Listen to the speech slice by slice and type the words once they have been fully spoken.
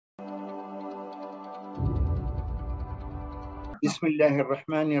بسم الله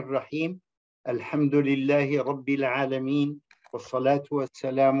الرحمن الرحيم الحمد لله رب العالمين والصلاة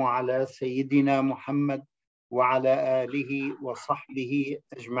والسلام على سيدنا محمد وعلى آله وصحبه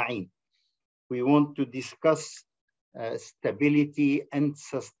أجمعين. We want to discuss stability and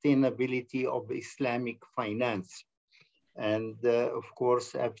sustainability of Islamic finance. And of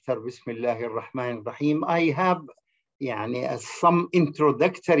course, after Bismillah ar-Rahman ar-Rahim, I have some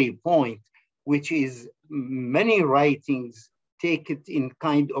introductory point, which is many writings take it in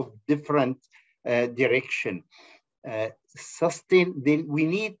kind of different direction. We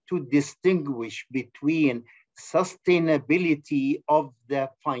need to distinguish between sustainability of the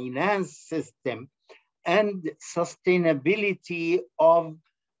finance system and sustainability of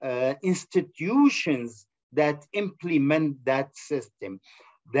institutions that implement that system.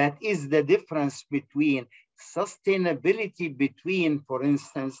 That is the difference between sustainability between, for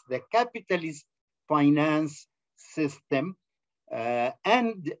instance, the capitalist finance system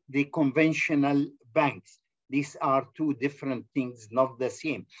and the conventional banks. These are two different things, not the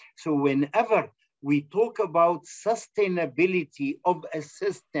same. So whenever we talk about sustainability of a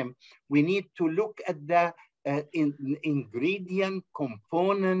system, we need to look at the ingredient,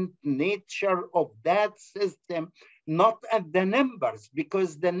 component, nature of that system, not at the numbers,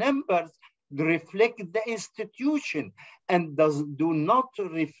 because the numbers reflect the institution and do not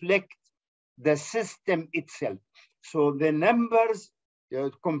reflect the system itself. So the numbers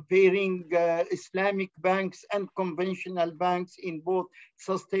comparing Islamic banks and conventional banks in both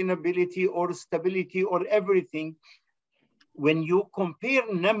sustainability or stability or everything, when you compare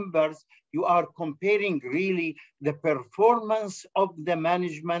numbers, you are comparing really the performance of the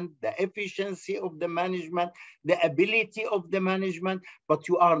management, the efficiency of the management, the ability of the management, but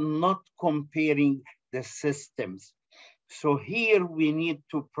you are not comparing the systems. So here we need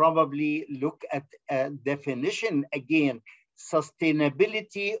to probably look at a definition again.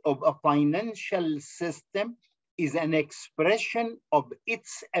 Sustainability of a financial system is an expression of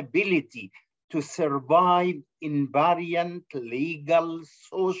its ability to survive in variant legal,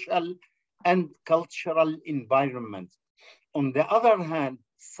 social, and cultural environments. On the other hand,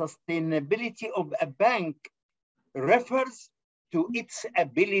 sustainability of a bank refers to its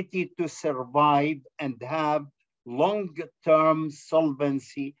ability to survive and have long-term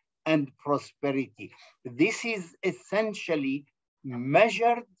solvency and prosperity. This is essentially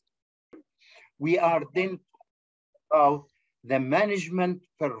measured. We are then about the management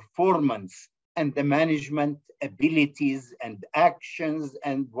performance and the management abilities and actions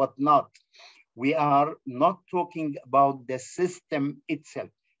and whatnot. We are not talking about the system itself.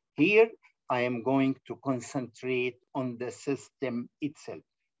 Here, I am going to concentrate on the system itself.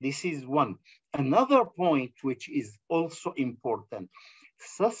 This is one. Another point which is also important,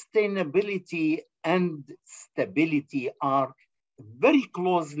 sustainability and stability are very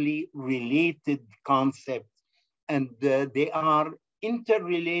closely related concepts, and they are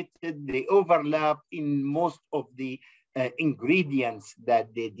interrelated, they overlap in most of the ingredients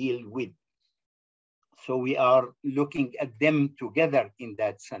that they deal with. So we are looking at them together in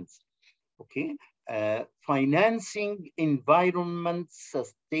that sense, okay? Financing environment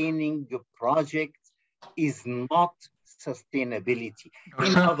sustaining projects is not sustainability.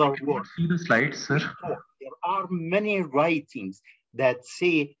 In other words, see the slides, sir. There are many writings that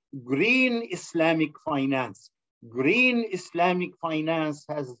say green Islamic finance. Green Islamic finance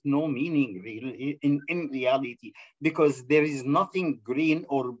has no meaning really in reality, because there is nothing green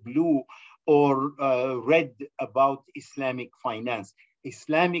or blue or red about Islamic finance.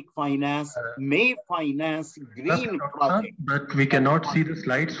 Islamic finance may finance green projects. But we cannot see the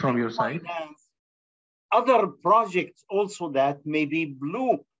slides from your side. Other projects also that may be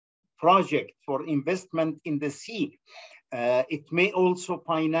blue project for investment in the sea. It may also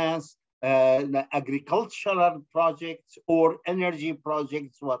finance the agricultural projects or energy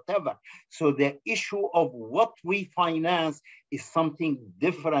projects, whatever. So the issue of what we finance is something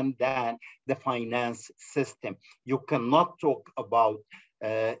different than the finance system. You cannot talk about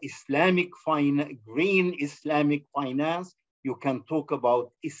green Islamic finance. You can talk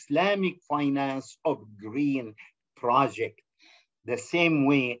about Islamic finance of green project. The same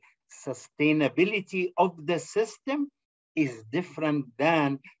way, sustainability of the system is different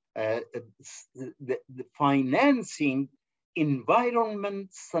than the financing environment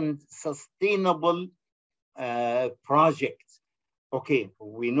sustainable projects. Okay,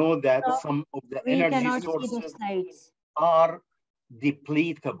 we know that some of the energy sources are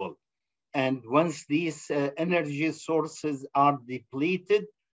depletable. And once these energy sources are depleted,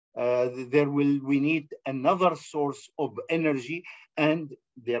 we need another source of energy. And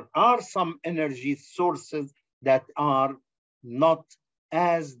there are some energy sources that are not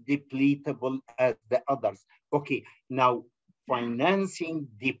as depletable as the others. Okay, now financing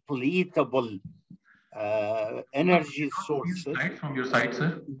depletable energy sources. Slides from your side,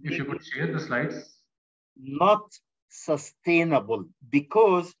 sir. If you could share the slides. Not sustainable,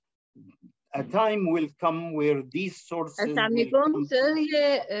 because a time will come where these sources will come. Sir,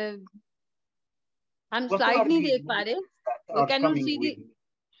 ये हम slide नहीं देख पा रहे. Can you see the?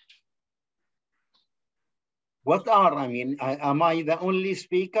 What are, I mean, am I the only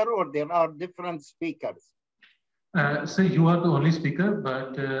speaker or there are different speakers? Sir, you are the only speaker,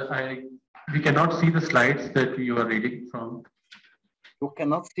 but we cannot see the slides that you are reading from. You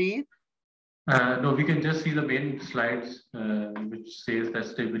cannot see it? No, we can just see the main slides, which says that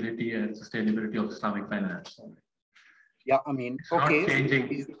stability and sustainability of Islamic finance. Yeah, I mean, it's okay. Not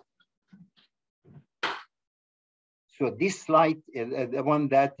changing. So this slide is the one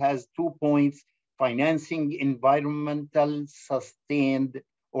that has 2 points: financing environmental sustained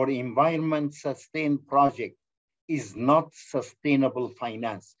or environment sustained project is not sustainable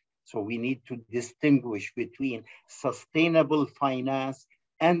finance. So we need to distinguish between sustainable finance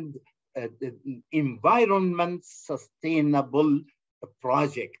and environment sustainable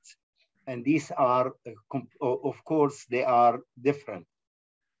projects. And these are, of course, they are different.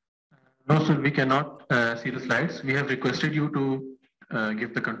 No, sir, we cannot see the slides. We have requested you to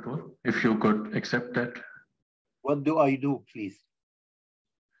give the control, if you could accept that. What do I do, please?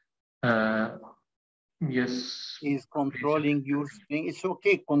 Yes. Is controlling your screen. It's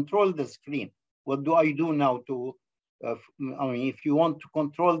okay, control the screen. What do I do now to, I mean, if you want to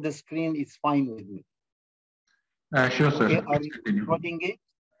control the screen, it's fine with me. Sure, sir. Okay, are you controlling it?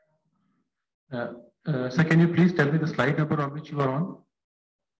 Sir, can you please tell me the slide number on which you are on?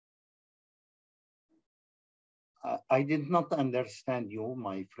 I did not understand you,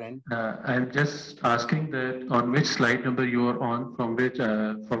 my friend. I'm just asking that on which slide number you are on, from which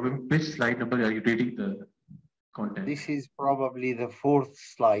slide number are you reading the content? This is probably the 4th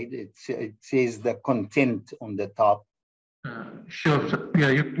slide. It says the content on the top. Sure, sir. Yeah,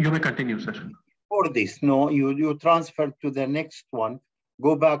 you may continue, sir. For this, no, you transfer to the next one.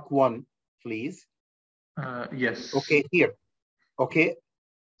 Go back one, please. Yes. Okay, here. Okay,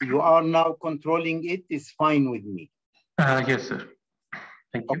 you are now controlling it. It's fine with me. Yes, sir.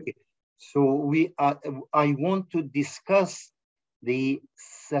 Thank you. Okay, so I want to discuss the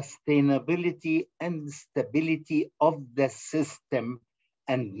sustainability and stability of the system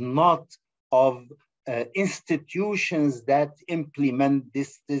and not of institutions that implement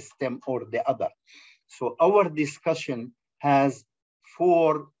this system or the other. So our discussion has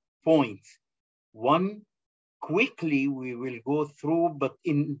 4 points. One, quickly we will go through, but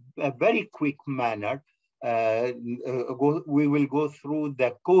in a very quick manner, we will go through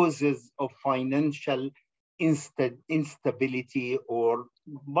the causes of financial instability, or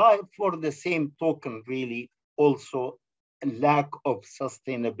for the same token, really, also lack of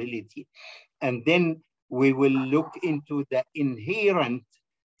sustainability. And then we will look into the inherent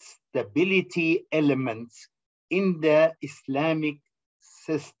stability elements in the Islamic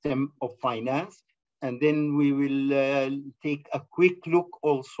system of finance. And then we will take a quick look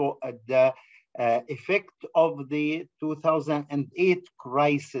also at the effect of the 2008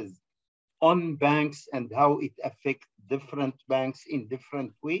 crisis on banks and how it affects different banks in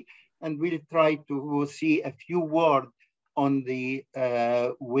different way. And we'll try to see a few words on the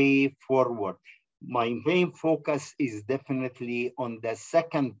way forward. My main focus is definitely on the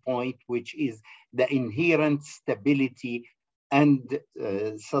second point, which is the inherent stability and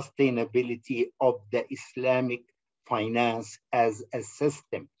sustainability of the Islamic finance as a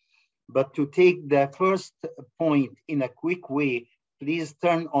system. But to take the first point in a quick way, please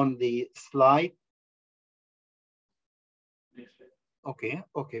turn on the slide. Okay,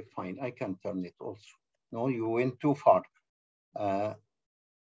 fine. I can turn it also. No, you went too far.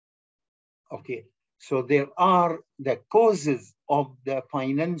 Okay, so there are the causes of the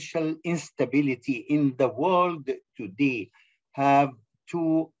financial instability in the world today have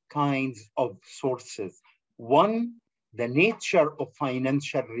 2 kinds of sources. One, the nature of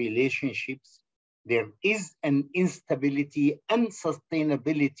financial relationships. There is an instability and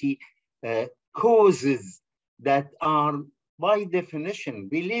sustainability causes that are by definition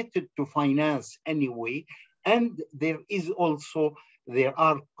related to finance anyway. And there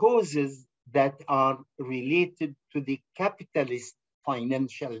are causes that are related to the capitalist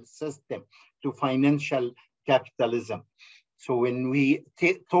financial system, to financial capitalism. So when we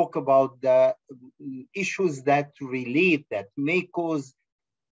talk about the issues that may cause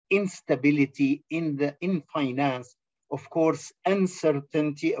instability in finance, of course,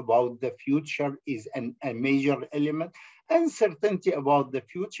 uncertainty about the future is a major element. uncertainty about the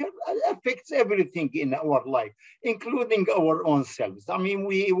future affects everything in our life, including our own selves. I mean,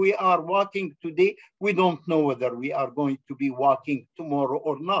 we are walking today, we don't know whether we are going to be walking tomorrow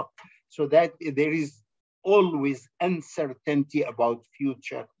or not. So that there is always uncertainty about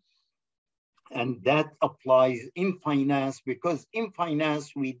future. And that applies in finance, because in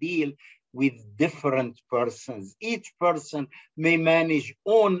finance we deal with different persons. Each person may manage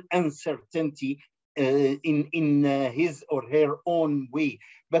own uncertainty in his or her own way.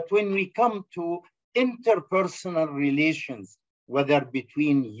 But when we come to interpersonal relations, whether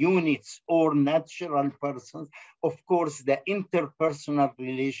between units or natural persons, of course, the interpersonal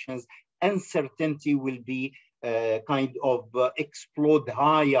relations, uncertainty will be kind of explode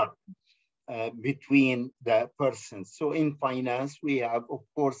higher between the persons. So in finance, we have, of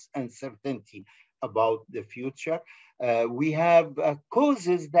course, uncertainty about the future. We have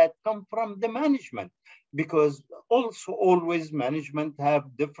causes that come from the management, because also always management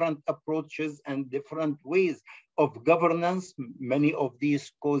have different approaches and different ways of governance. Many of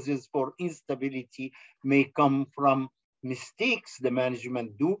these causes for instability may come from mistakes the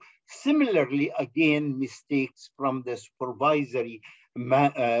management do. Similarly, again, mistakes from the supervisory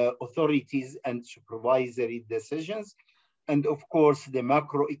authorities and supervisory decisions. And of course, the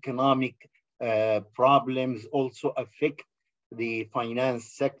macroeconomic problems also affect the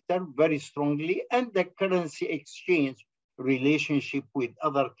finance sector very strongly, and the currency exchange relationship with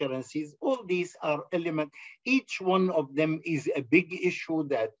other currencies. All these are elements. Each one of them is a big issue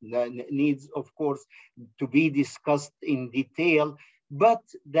that needs, of course, to be discussed in detail, but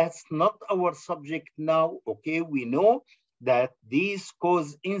that's not our subject now. Okay, we know that these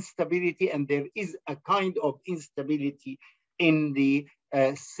cause instability, and there is a kind of instability in the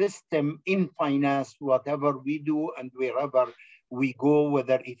system in finance, whatever we do and wherever we go,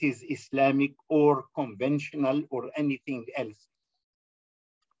 whether it is Islamic or conventional or anything else.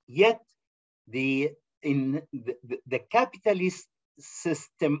 Yet the capitalist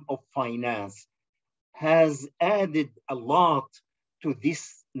system of finance has added a lot to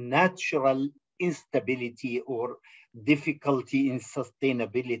this natural instability or difficulty in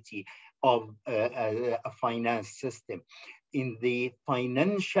sustainability of a finance system. In the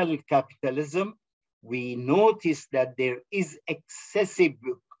financial capitalism, we notice that there is excessive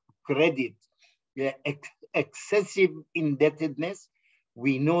credit, excessive indebtedness.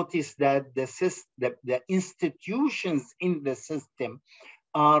 We notice that the institutions in the system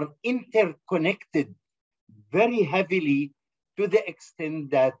are interconnected very heavily, to the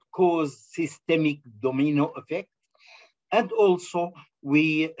extent that cause systemic domino effect. And also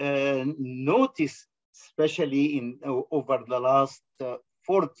we notice, especially in over the last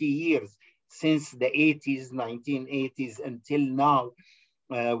 40 years, since the 80s, 1980s until now,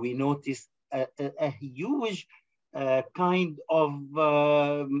 we notice a huge kind of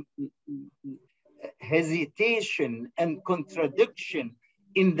hesitation and contradiction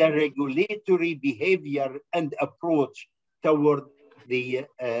in the regulatory behavior and approach toward the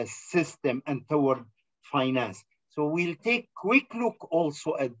system and toward finance. So we'll take a quick look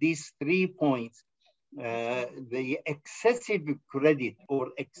also at these 3 points. The excessive credit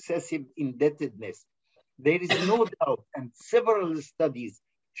or excessive indebtedness. There is no doubt, and several studies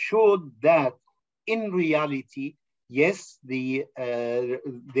showed that in reality, yes, there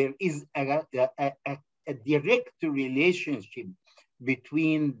is a direct relationship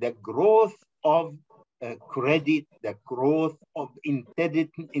between the growth of credit, the growth of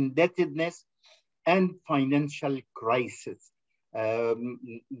indebtedness, and financial crisis.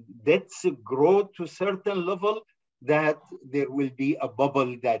 Debts grow to a certain level that there will be a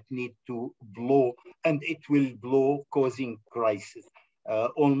bubble that need to blow, and it will blow, causing crisis.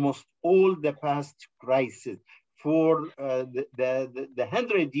 Almost all the past crises for the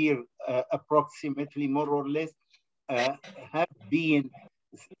 100-year approximately, more or less, have been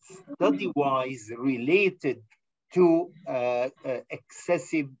study-wise related to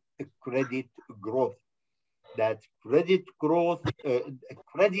excessive credit growth. That credit growth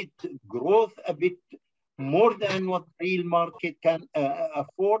a bit more than what real market can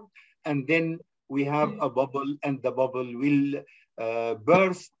afford, and then we have a bubble, and the bubble will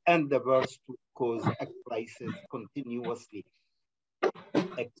burst, and the burst will cause a crisis continuously.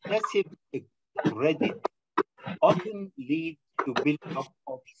 Excessive credit often leads to build-up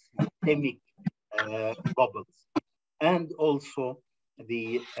of systemic bubbles, and also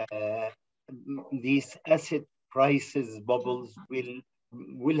these asset prices bubbles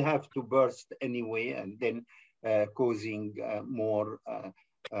will have to burst anyway, and then causing more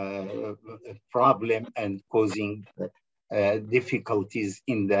problem and causing difficulties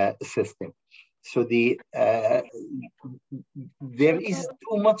in the system. So there is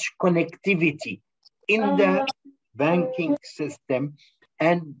too much connectivity in the banking system,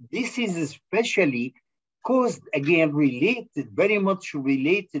 and this is especially caused, again, related, very much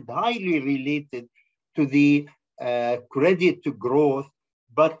related, highly related to the credit growth,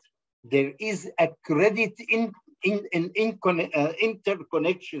 but there is a credit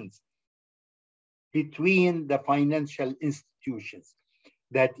interconnections between the financial institutions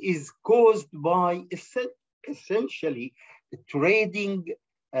that is caused by essentially trading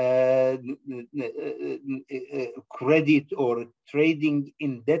credit or trading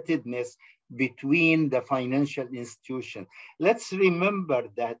indebtedness between the financial institutions. Let's remember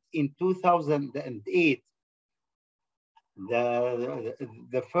that in 2008,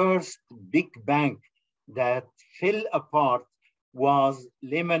 the first big bank that fell apart was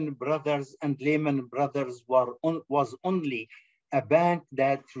Lehman Brothers, and Lehman Brothers was only a bank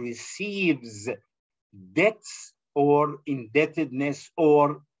that receives debts or indebtedness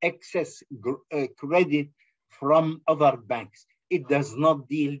or excess credit from other banks. It does not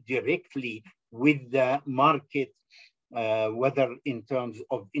deal directly with the market, whether in terms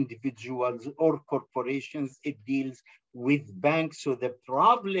of individuals or corporations. It deals with banks. So the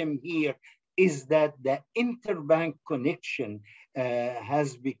problem here is that the interbank connection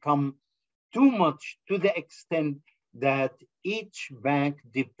has become too much, to the extent that each bank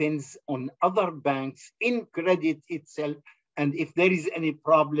depends on other banks in credit itself. And if there is any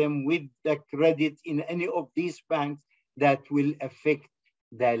problem with the credit in any of these banks, that will affect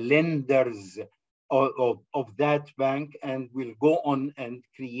the lenders of that bank and will go on and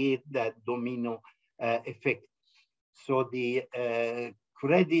create that domino effect. So the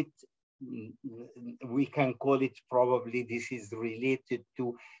credit, we can call it, probably this is related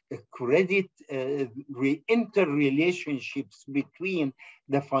to credit interrelationships between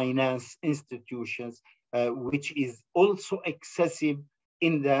the finance institutions, which is also excessive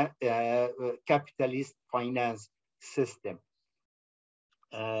in the capitalist finance system.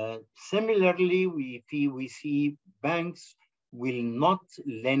 Similarly, we see banks will not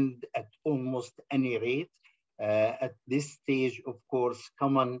lend at almost any rate. At this stage, of course,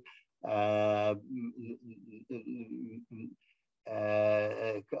 common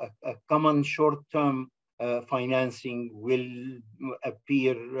short-term financing will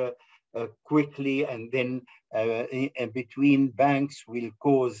appear quickly, and then between banks will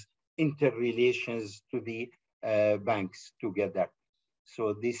cause interrelations to the banks together.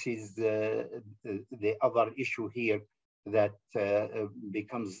 So this is the other issue here that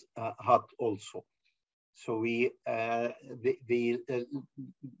becomes hot also. So the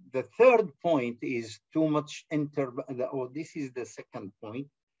third point is too much this is the second point,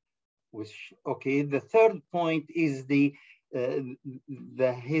 which, okay, the third point is the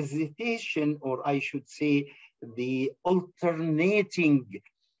hesitation, or I should say the alternating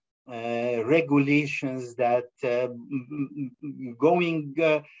regulations that going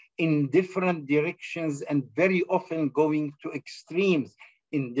in different directions, and very often going to extremes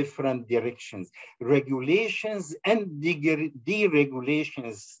in different directions. Regulations and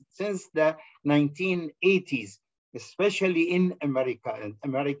deregulations since the 1980s, especially in America, and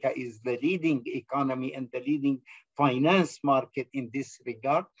America is the leading economy and the leading finance market in this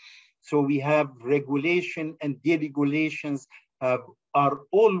regard. So we have regulation and deregulations are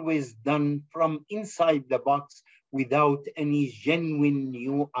always done from inside the box without any genuine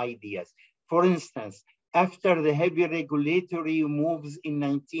new ideas. For instance, after the heavy regulatory moves in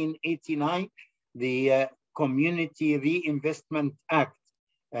 1989, the Community Reinvestment Act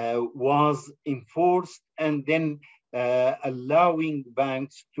was enforced, and then allowing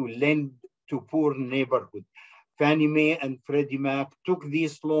banks to lend to poor neighborhoods. Fannie Mae and Freddie Mac took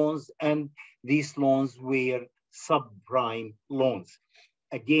these loans, and these loans were subprime loans.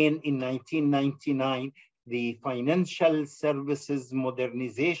 Again, in 1999, the Financial Services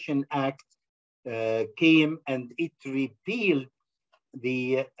Modernization Act came, and it repealed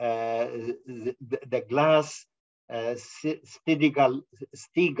the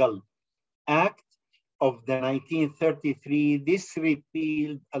Glass-Steagall Act of the 1933. This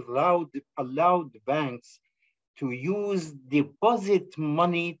repeal allowed banks to use deposit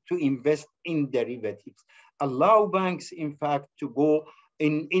money to invest in derivatives, allow banks, in fact, to go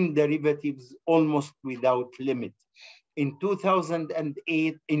in derivatives almost without limit. In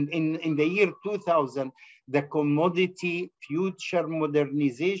 2008, in the year 2000, the Commodity Future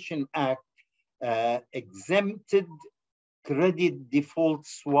Modernization Act exempted credit default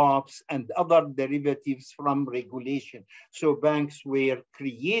swaps and other derivatives from regulation. So banks were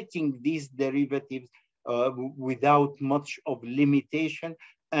creating these derivatives without much of limitation.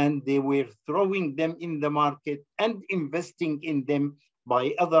 and they were throwing them in the market and investing in them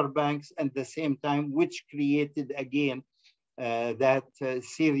by other banks at the same time, which created again that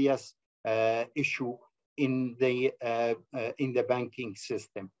serious issue in the banking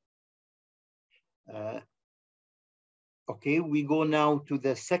system. Okay, we go now to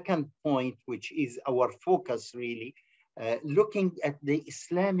the second point, which is our focus really, looking at the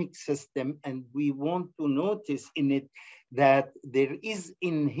Islamic system, and we want to notice in it that there is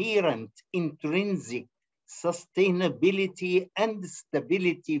inherent, intrinsic sustainability and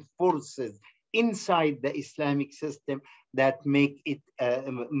stability forces inside the Islamic system that make it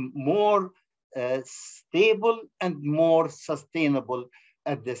more stable and more sustainable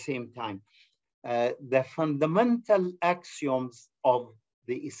at the same time. The fundamental axioms of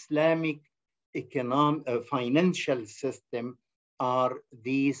the Islamic financial system are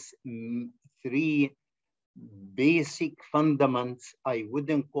these three basic fundaments. I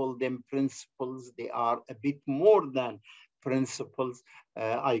wouldn't call them principles. They are a bit more than principles.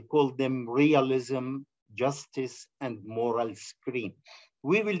 I call them realism, justice, and moral screen.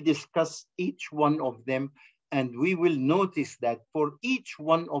 We will discuss each one of them, and we will notice that for each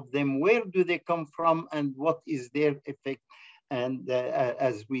one of them, where do they come from and what is their effect? And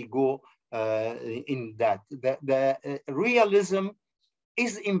as we go in that, the realism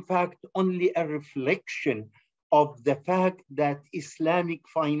is in fact only a reflection of the fact that Islamic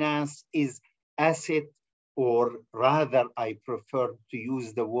finance is asset, or rather I prefer to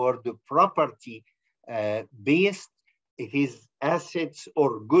use the word property based. It is assets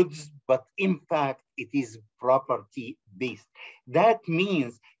or goods, but in fact it is property based. That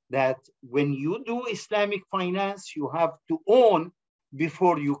means that when you do Islamic finance, you have to own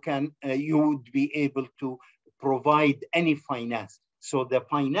before you would be able to provide any finance. So the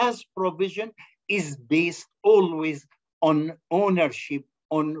finance provision is based always on ownership,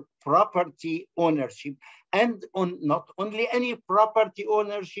 on property ownership, and on not only any property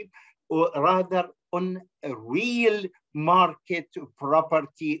ownership, or rather on a real market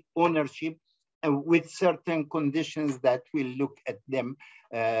property ownership, with certain conditions that we'll look at them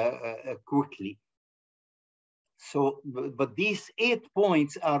quickly. So, but these 8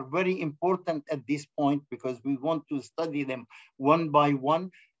 points are very important at this point because we want to study them one by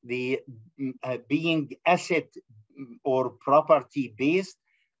one. The being asset or property based,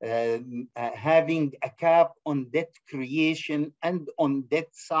 having a cap on debt creation and on debt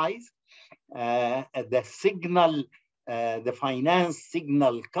size. The signal, the finance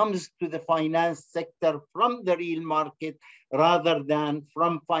signal comes to the finance sector from the real market rather than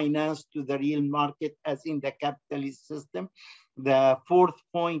from finance to the real market as in the capitalist system. The fourth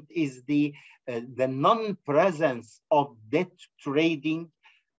point is the non-presence of debt trading.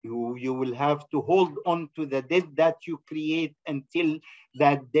 You will have to hold on to the debt that you create until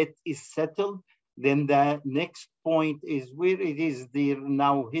that debt is settled. Then the next point is where it is there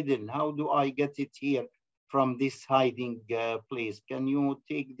now hidden. How do I get it here from this hiding place? Can you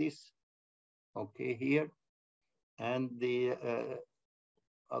take this? Okay, here. And the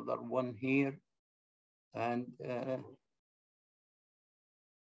other one here. And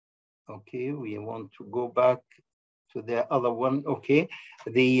okay, we want to go back to the other one. Okay,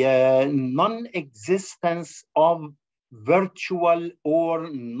 the non-existence of virtual or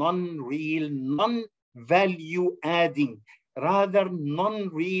non-real, non-value adding, rather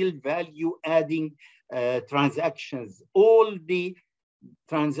non-real value adding transactions. All the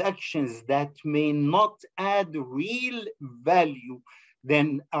transactions that may not add real value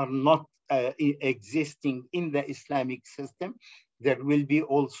then are not existing in the Islamic system. There will be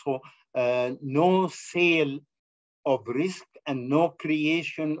also no sale of risk and no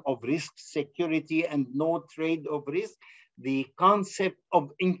creation of risk security and no trade of risk. The concept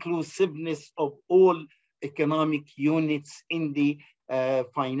of inclusiveness of all economic units in the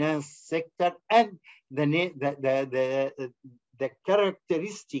finance sector, and the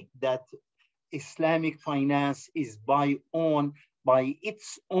characteristic that Islamic finance is by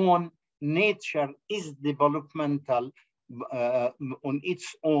its own nature is developmental on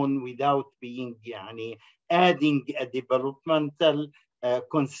its own without being adding a developmental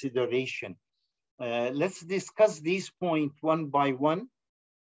consideration. Let's discuss these points one by one.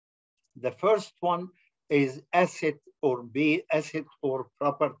 The first one is asset or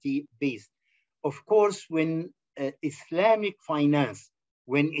property based. Of course, when Islamic finance,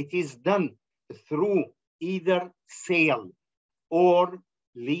 when it is done through either sale or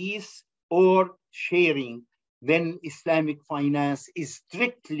lease or sharing, then Islamic finance is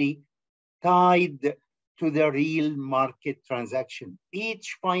strictly tied to the real market transaction.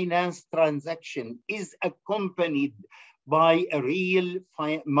 Each finance transaction is accompanied by a real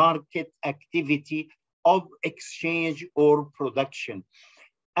market activity of exchange or production.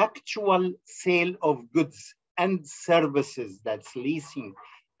 Actual sale of goods and services, that's leasing,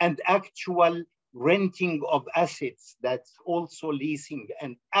 and actual renting of assets, that's also leasing,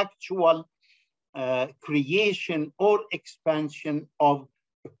 and actual creation or expansion of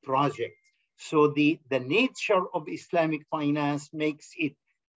a project. So the nature of Islamic finance makes it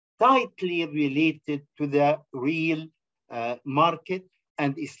tightly related to the real market,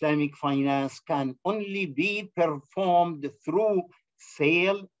 and Islamic finance can only be performed through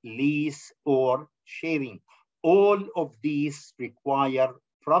sale, lease, or sharing. All of these require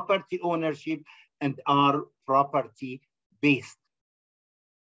property ownership and are property based.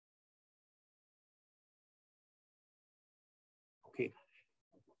 Okay.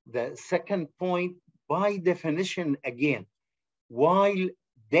 The second point, by definition, again, while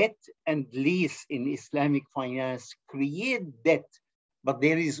debt and lease in Islamic finance create debt, but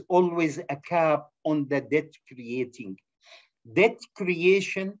there is always a cap on the debt creating. Debt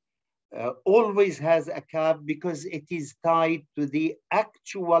creation always has a cap because it is tied to the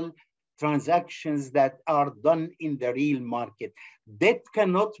actual transactions that are done in the real market. Debt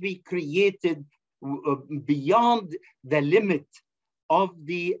cannot be created beyond the limit of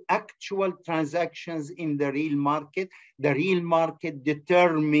the actual transactions in the real market. The real market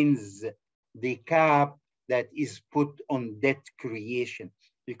determines the cap that is put on debt creation,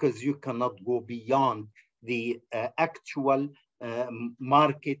 because you cannot go beyond the actual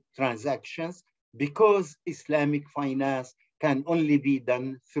market transactions, because Islamic finance can only be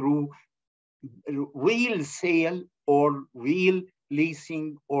done through real sale or real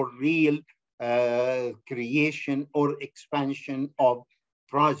leasing or real creation or expansion of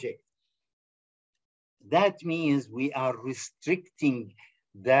projects. That means we are restricting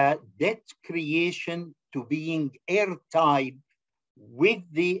the debt creation to being airtight with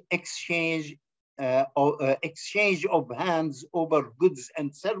the exchange of hands over goods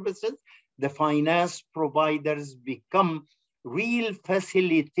and services. The finance providers become real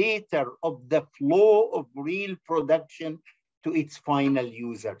facilitator of the flow of real production to its final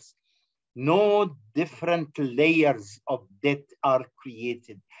users. No different layers of debt are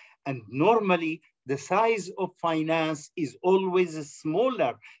created. And normally, the size of finance is always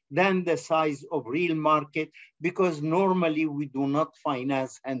smaller than the size of real market, because normally we do not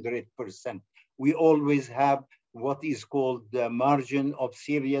finance 100%. We always have what is called the margin of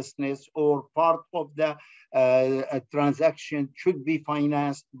seriousness, or part of the transaction should be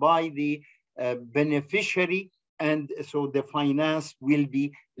financed by the beneficiary. And so the finance will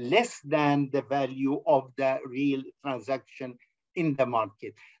be less than the value of the real transaction in the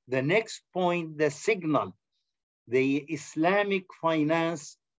market. The next point, the signal. The Islamic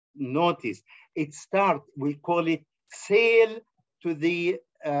finance notice, it starts, we call it sale to the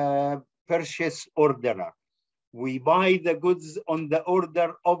purchase orderer. We buy the goods on the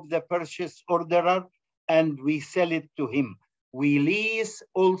order of the purchase orderer and we sell it to him. We lease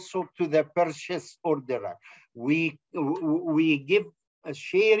also to the purchase orderer. We give a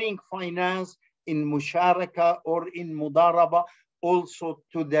sharing finance in musharaka or in mudaraba also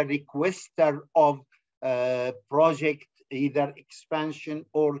to the requester of project, either expansion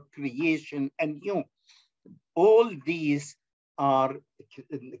or creation anew. All these are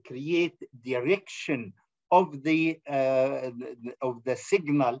create direction of the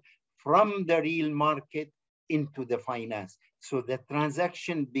signal from the real market into the finance. So the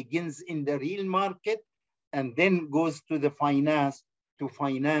transaction begins in the real market and then goes to the finance to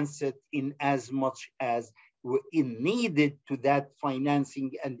finance it in as much as is needed to that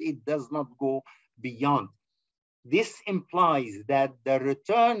financing, and it does not go beyond. This implies that the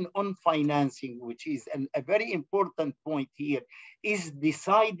return on financing, which is a very important point here, is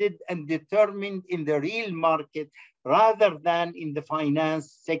decided and determined in the real market rather than in the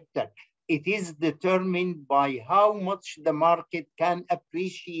finance sector. It is determined by how much the market can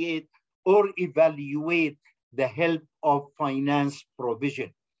appreciate or evaluate the help of finance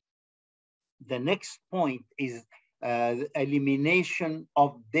provision. The next point is elimination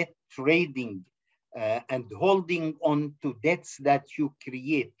of debt trading and holding on to debts that you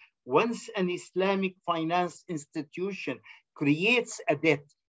create. Once an Islamic finance institution creates a debt,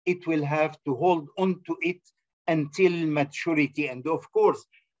 it will have to hold on to it until maturity. And of course,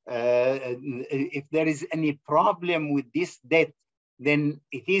 if there is any problem with this debt, then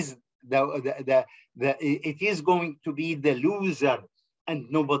it is it is going to be the loser and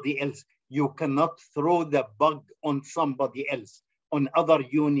nobody else. You cannot throw the bug on somebody else, on other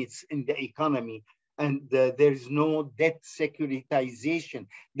units in the economy. and there is no debt securitization,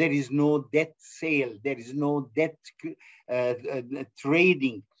 there is no debt sale, there is no debt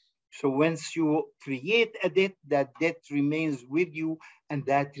trading. So once you create a debt, that debt remains with you, and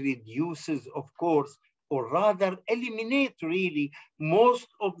that reduces, of course, or rather eliminate really most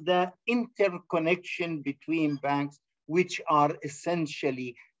of the interconnection between banks, which are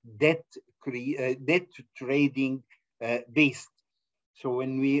essentially debt trading based. So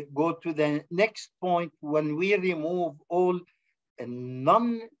when we go to the next point, when we remove all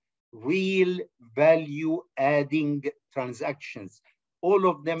non-real value adding transactions, all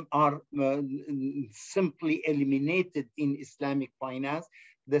of them are simply eliminated in Islamic finance.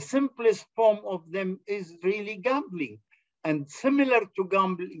 The simplest form of them is really gambling. And similar to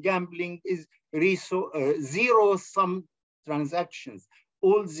gambling is zero-sum transactions.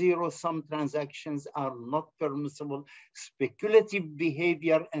 All zero-sum transactions are not permissible. Speculative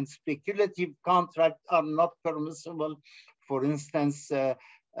behavior and speculative contract are not permissible. For instance,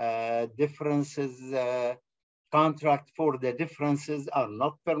 contract for the differences are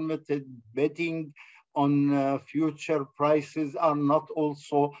not permitted. Betting on future prices are not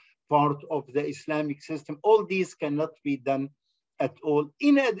also part of the Islamic system. All these cannot be done at all.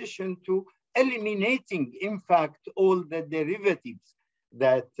 In addition to eliminating, in fact, all the derivatives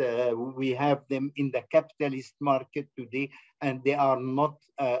that we have them in the capitalist market today, and they are not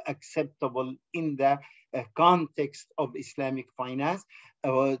acceptable in the context of Islamic finance.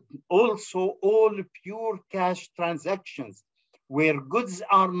 Also, all pure cash transactions where goods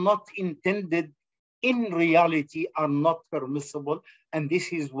are not intended in reality are not permissible. And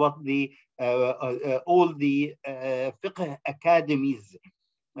this is what the all the fiqh academies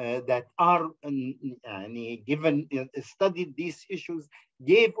that are studied these issues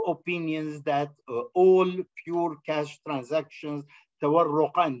gave opinions that all pure cash transactions,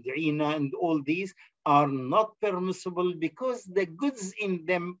 tawarruq and ina, and all these are not permissible because the goods in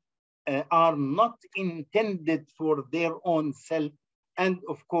them are not intended for their own self. And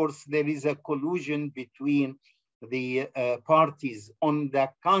of course, there is a collusion between the parties on the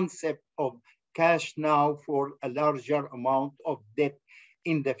concept of cash now for a larger amount of debt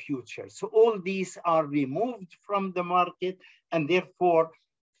in the future. So all these are removed from the market, and therefore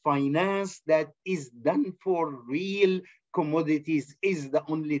finance that is done for real commodities is the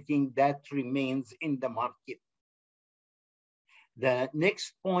only thing that remains in the market. The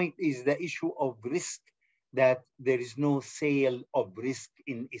next point is the issue of risk, that there is no sale of risk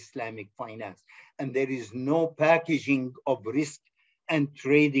in Islamic finance, and there is no packaging of risk and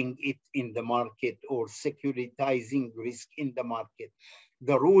trading it in the market or securitizing risk in the market.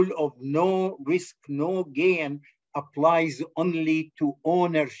 The rule of no risk, no gain applies only to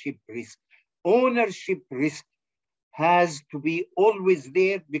ownership risk. Ownership risk has to be always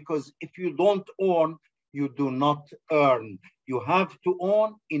there, because if you don't own, you do not earn. You have to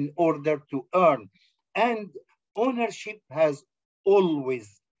own in order to earn. And ownership has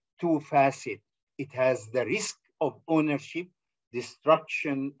always two facets. It has the risk of ownership,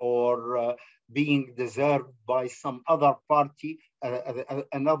 destruction or being deserved by some other party,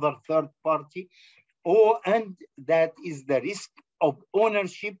 another third party, and that is the risk of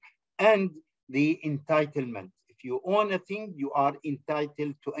ownership and the entitlement. If you own a thing, you are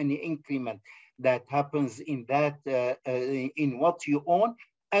entitled to any increment that happens in that in what you own,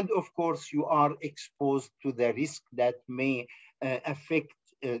 and of course you are exposed to the risk that may affect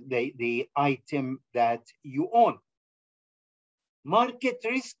the item that you own. Market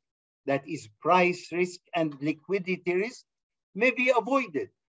risk, that is price risk and liquidity risk, may be avoided,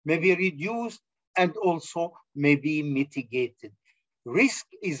 may be reduced, and also may be mitigated. Risk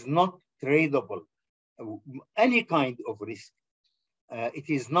is not tradable, any kind of risk. It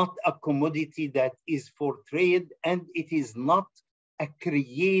is not a commodity that is for trade, and it is not a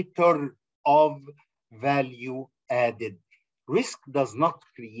creator of value added. Risk does not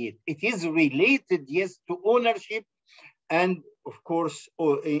create. It is related, yes, to ownership, and of course,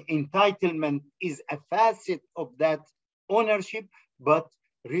 entitlement is a facet of that ownership, but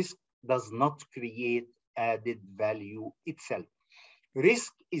risk does not create added value itself.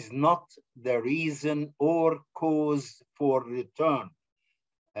 Risk is not the reason or cause for return.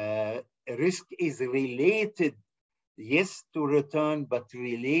 Risk is related, yes, to return, but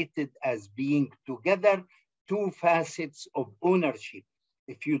related as being together two facets of ownership.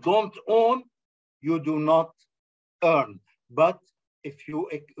 If you don't own, you do not earn. But if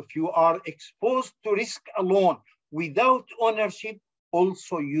you are exposed to risk alone without ownership,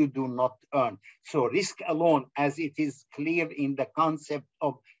 also you do not earn. So risk alone, as it is clear in the concept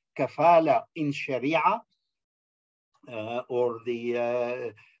of kafala in Sharia, or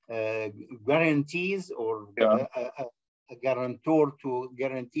the guarantees or a guarantor to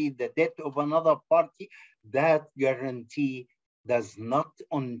guarantee the debt of another party, that guarantee does not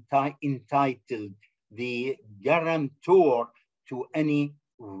entitle the guarantor to any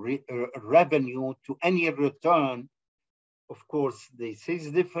revenue, to any return. Of course, this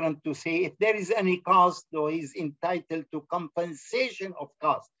is different to say if there is any cost, though he's entitled to compensation of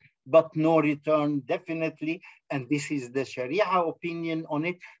cost, but no return, definitely. And this is the Sharia opinion on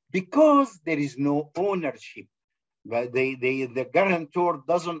it, because there is no ownership. But the guarantor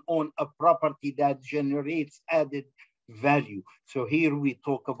doesn't own a property that generates added value. So here we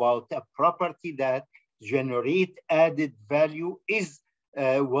talk about a property that generates added value is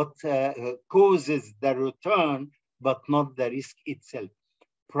what causes the return, but not the risk itself.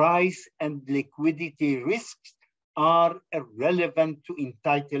 Price and liquidity risks are irrelevant to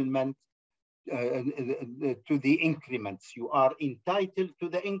entitlement to the increments. You are entitled to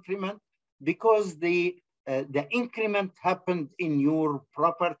the increment because the increment happened in your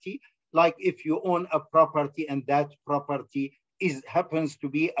property. Like if you own a property and that property happens to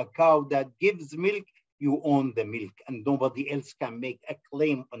be a cow that gives milk, you own the milk and nobody else can make a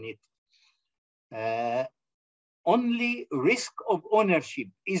claim on it. Only risk of ownership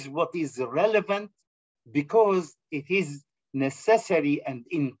is what is relevant because it is necessary and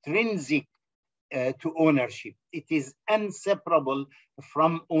intrinsic to ownership. It is inseparable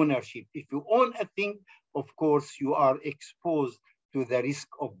from ownership. If you own a thing, of course, you are exposed to the risk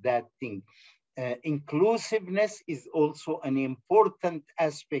of that thing. Inclusiveness is also an important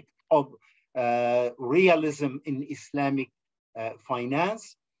aspect of realism in Islamic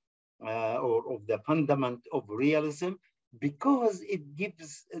finance, or of the fundament of realism, because it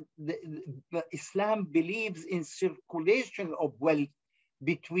gives, Islam believes in circulation of wealth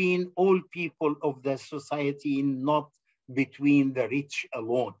between all people of the society, not between the rich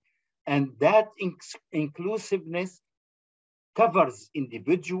alone. And that inclusiveness covers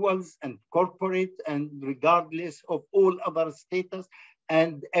individuals and corporate and regardless of all other status,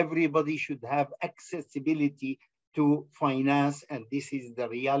 and everybody should have accessibility to finance, and this is the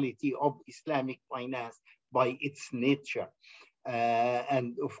reality of Islamic finance by its nature.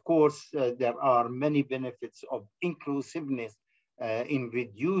 And of course, there are many benefits of inclusiveness in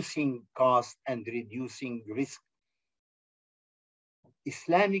reducing cost and reducing risk.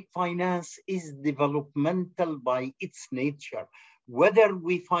 Islamic finance is developmental by its nature. Whether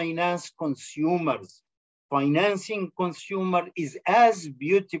we finance consumers, financing consumer is as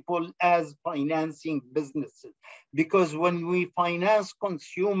beautiful as financing businesses, because when we finance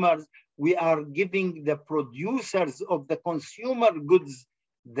consumers, we are giving the producers of the consumer goods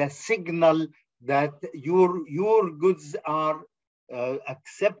the signal that your goods are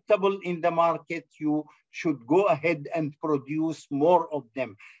acceptable in the market. You should go ahead and produce more of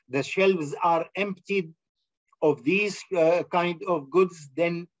them. The shelves are emptied of these kind of goods,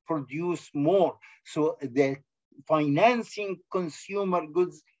 then produce more. So the financing consumer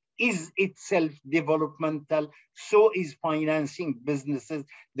goods is itself developmental. So is financing businesses.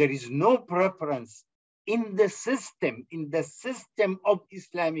 There is no preference in the system of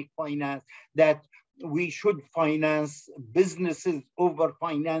Islamic finance that we should finance businesses over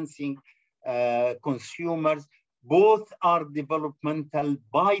financing consumers. Both are developmental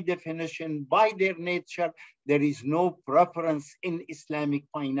by definition, by their nature. There is no preference in Islamic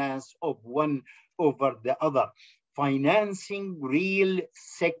finance of one over the other. Financing real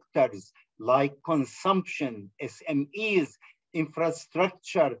sectors like consumption, SMEs,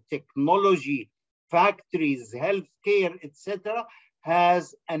 infrastructure, technology, factories, healthcare, etc.,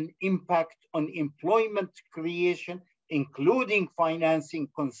 has an impact on employment creation, including financing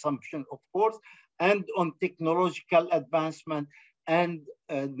consumption, of course, and on technological advancement and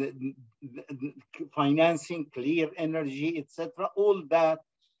financing clear energy, etc. All that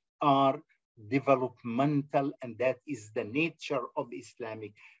are developmental, and that is the nature of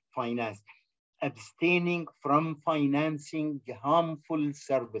Islamic finance. Abstaining from financing harmful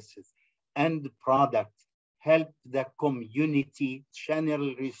services and products help the community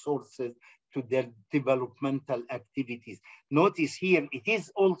channel resources to their developmental activities. Notice here, it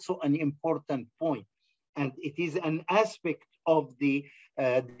is also an important point, and it is an aspect of the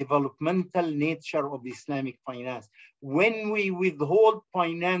developmental nature of Islamic finance. When we withhold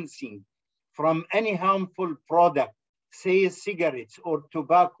financing from any harmful product, say cigarettes or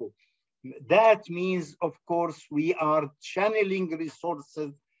tobacco, that means, of course, we are channeling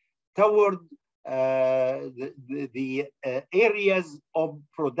resources toward the areas of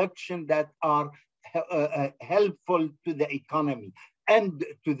production that are helpful to the economy. and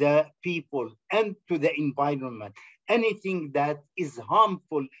to the people and to the environment. Anything that is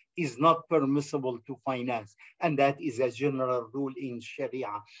harmful is not permissible to finance. And that is a general rule in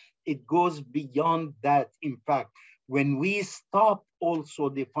Sharia. It goes beyond that. In fact, when we stop also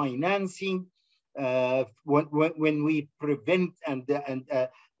the financing, when we prevent and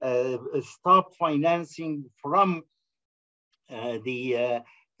stop financing from the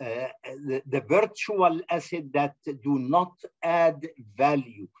virtual asset that do not add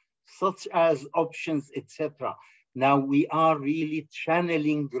value, such as options, etc. Now we are really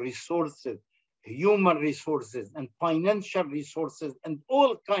channeling resources, human resources and financial resources and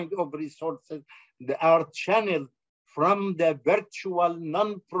all kinds of resources that are channeled from the virtual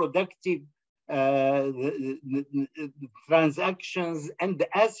non-productive transactions and the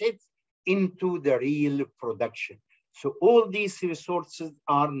assets into the real production. So all these resources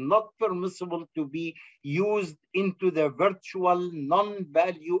are not permissible to be used into the virtual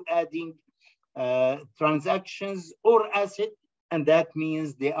non-value adding transactions or assets, and that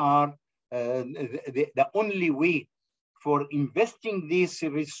means they are the only way for investing these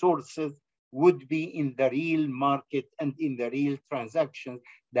resources would be in the real market and in the real transactions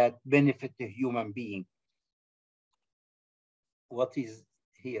that benefit the human being. What is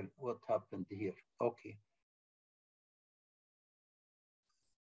here? What happened here? Okay.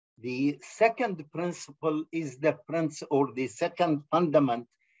 The second principle is the principle, or the second fundament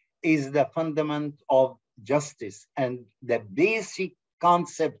is the fundament of justice. And the basic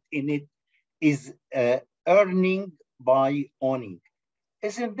concept in it is earning by owning.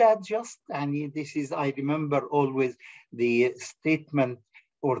 Isn't that just? I mean, this is, I remember always the statement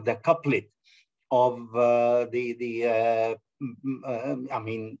or the couplet of call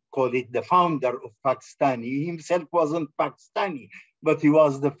it the founder of Pakistan. He himself wasn't Pakistani, but he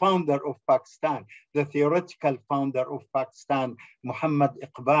was the founder of Pakistan, the theoretical founder of Pakistan, Muhammad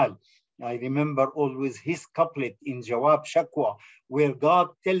Iqbal. I remember always his couplet in Jawab Shakwa, where God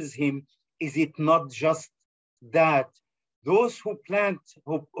tells him, is it not just that those who plant,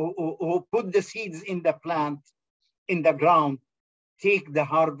 who put the seeds in the plant, in the ground, take the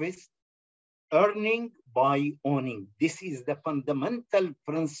harvest, earning by owning. This is the fundamental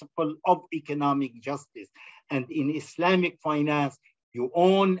principle of economic justice. And in Islamic finance, you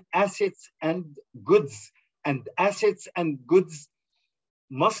own assets and goods, and assets and goods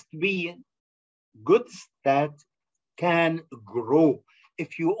must be goods that can grow.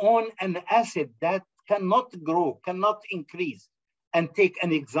 If you own an asset that cannot grow, cannot increase, and take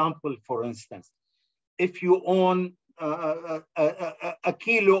an example, for instance, if you own a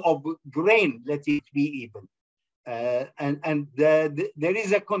kilo of grain, let it be even, there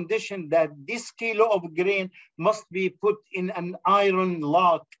is a condition that this kilo of grain must be put in an iron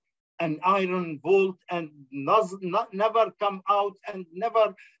lock, an iron vault, and never come out and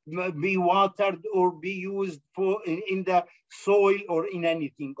never be watered or be used for in the soil or in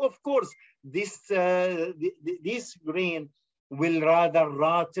anything. Of course, this grain will rather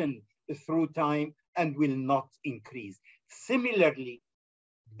rotten through time and will not increase. Similarly,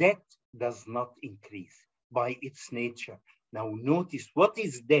 debt does not increase by its nature. Now notice, what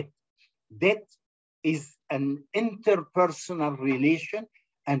is debt? Debt is an interpersonal relation,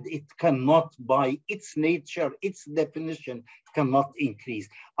 and it cannot, by its nature, its definition, cannot increase.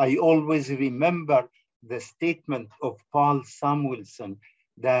 I always remember the statement of Paul Samuelson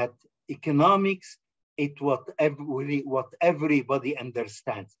that economics is what everybody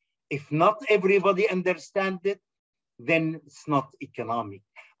understands. If not everybody understands it, then it's not economic.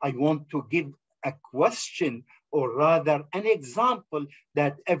 I want to give a question, or rather an example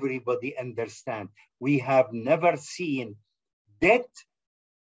that everybody understands. We have never seen debt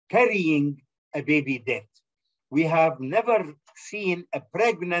carrying a baby debt. We have never seen a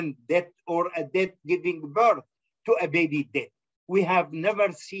pregnant debt or a debt giving birth to a baby debt. We have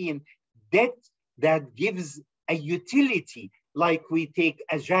never seen debt that gives a utility, like we take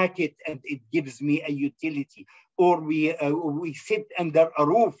a jacket and it gives me a utility, or we sit under a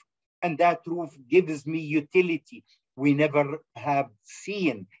roof and that roof gives me utility. We never have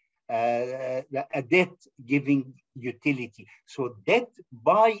seen a debt giving utility. So debt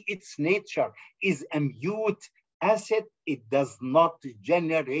by its nature is a mute asset. It does not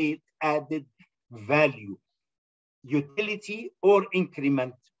generate added value. Utility or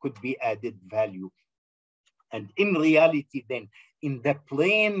increment could be added value. And in reality then, in the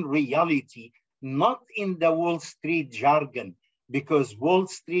plain reality, not in the Wall Street jargon, because Wall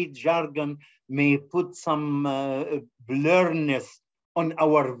Street jargon may put some blurriness on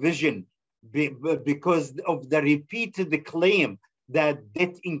our vision because of the repeated claim that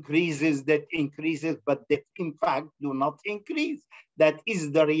debt increases, but that in fact do not increase. That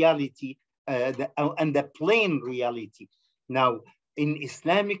is the reality and the plain reality. Now, in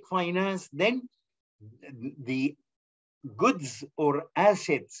Islamic finance, then the goods or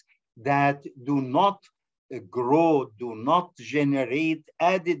assets that do not grow, do not generate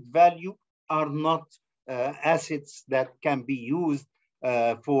added value, are not assets that can be used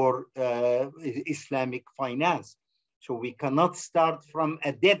for Islamic finance. So we cannot start from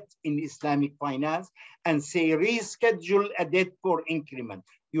a debt in Islamic finance and say reschedule a debt for increment.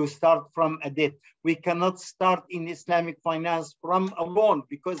 You start from a debt. We cannot start in Islamic finance from a loan,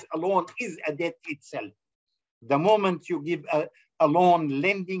 because a loan is a debt itself. The moment you give a loan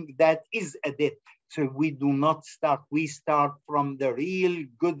lending, that is a debt. So we do not start. We start from the real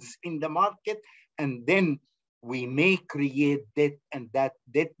goods in the market, and then we may create debt, and that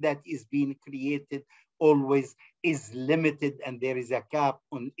debt that is being created always is limited, and there is a cap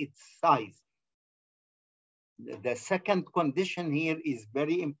on its size. The second condition here is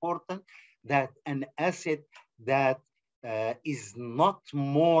very important, that an asset that is not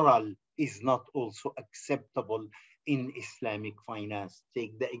moral is not also acceptable in Islamic finance.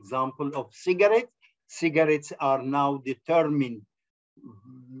 Take the example of cigarettes. Cigarettes are now determined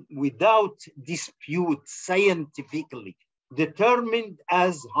without dispute, scientifically determined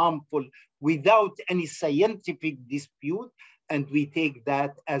as harmful without any scientific dispute, and we take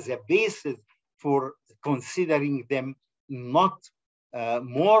that as a basis for considering them not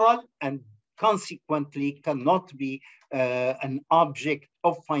moral, and consequently cannot be an object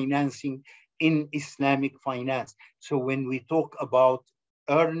of financing in Islamic finance. So when we talk about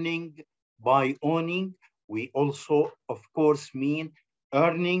earning by owning, we also, of course, mean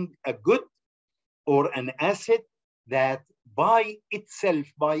earning a good or an asset that by itself,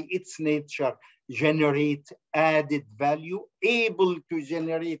 by its nature, generate added value, able to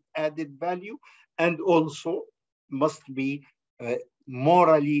generate added value, and also must be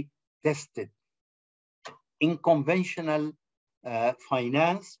morally tested. In conventional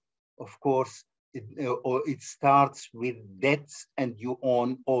finance, of course, it starts with debts, and you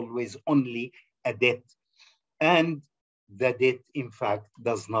own always only a debt. And the debt, in fact,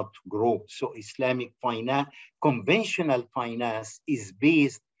 does not grow. So Islamic finance, conventional finance, is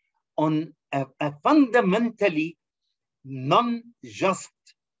based on a fundamentally non-just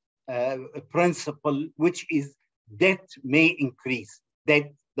principle, which is debt may increase.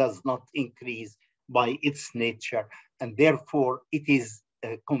 Debt does not increase by its nature. And therefore, it is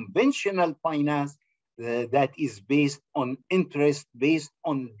a conventional finance that is based on interest, based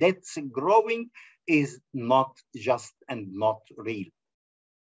on debts growing, is not just and not real.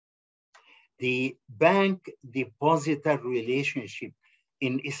 The bank-depositor relationship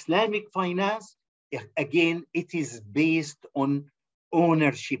in Islamic finance, again, it is based on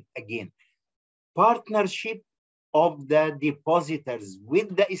ownership again. Partnership of the depositors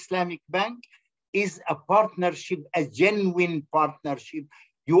with the Islamic bank is a partnership, a genuine partnership.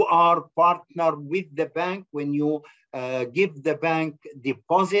 You are partner with the bank when you give the bank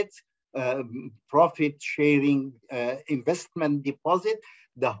deposits, profit sharing investment deposit.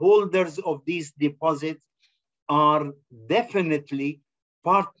 The holders of these deposits are definitely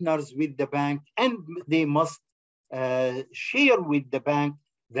partners with the bank, and they must share with the bank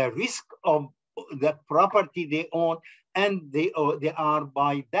the risk of the property they own, and they are,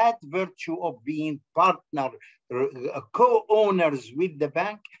 by that virtue of being partner, co-owners with the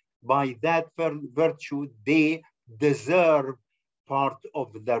bank, by that virtue, they deserve part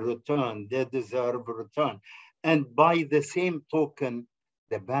of the return. They deserve return. And by the same token,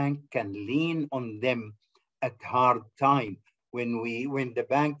 the bank can lean on them at hard time. When the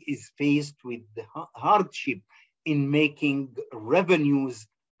bank is faced with the hardship in making revenues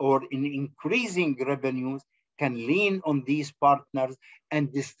or in increasing revenues, can lean on these partners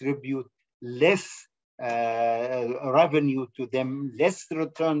and distribute less revenue to them, less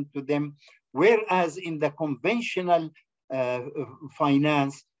return to them. Whereas in the conventional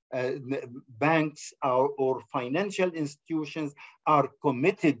finance, banks or financial institutions are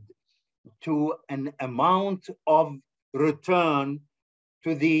committed to an amount of return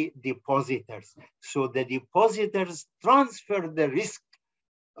to the depositors. So the depositors transfer the risk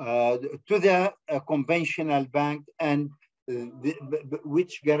to the conventional bank, and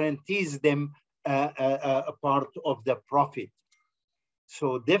which guarantees them a part of the profit.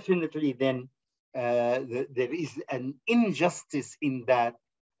 So definitely then there is an injustice in that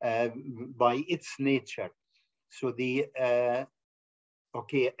by its nature. So the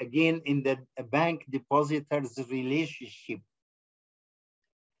okay, again, in the bank depositors relationship,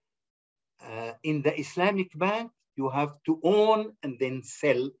 in the Islamic bank, You have to own and then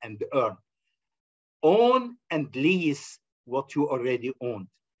sell and earn. Own and lease what you already owned.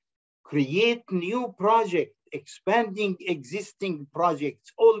 Create new projects, expanding existing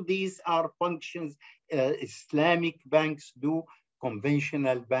projects. All these are functions Islamic banks do.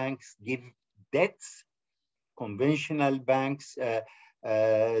 Conventional banks give debts. Conventional banks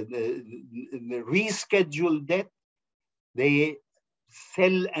reschedule debt. They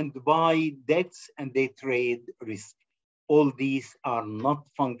sell and buy debts, and they trade risk. All these are not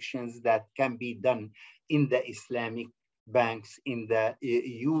functions that can be done in the Islamic banks in the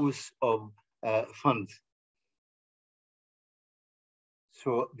use of funds.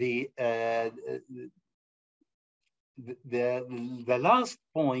 So the last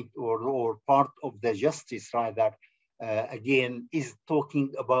point or part of the justice, rather, again, is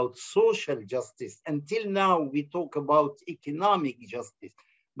talking about social justice. Until now, we talk about economic justice.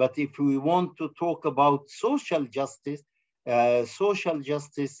 But if we want to talk about social justice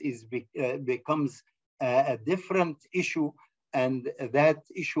becomes a different issue. And that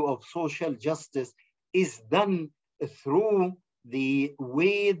issue of social justice is done through the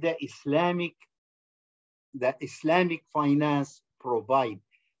way the Islamic finance provide.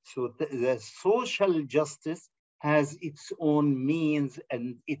 So the social justice has its own means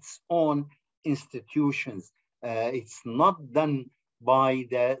and its own institutions. It's not done by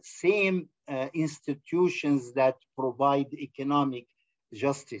the same institutions that provide economic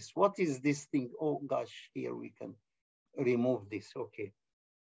justice. What is this thing? Oh gosh, here we can remove this, okay.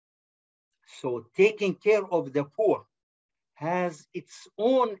 So taking care of the poor has its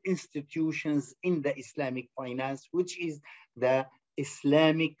own institutions in the Islamic finance, which is the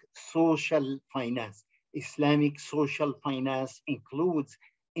Islamic social finance. Islamic social finance includes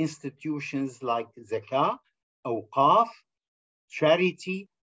institutions like zakah, awqaf, charity,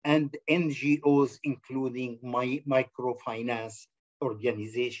 and NGOs, including microfinance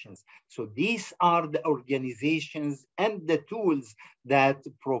organizations. So these are the organizations and the tools that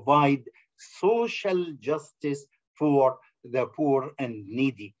provide social justice for the poor and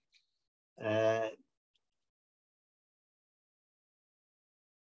needy.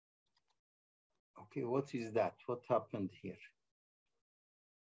 Okay, what is that? What happened here?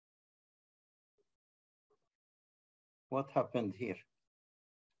 What happened here?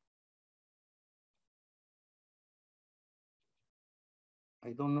 I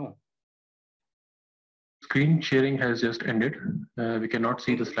don't know. Screen sharing has just ended. We cannot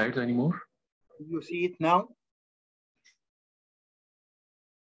see the slides anymore. Do you see it now?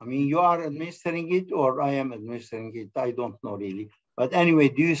 I mean, you are administering it or I am administering it? I don't know really. But anyway,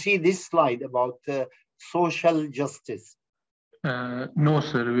 do you see this slide about social justice? No,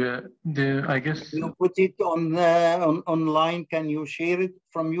 sir. I guess. Can you put it on online? Can you share it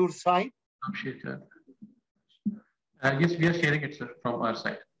from your side? Yes, we are sharing it, sir, from our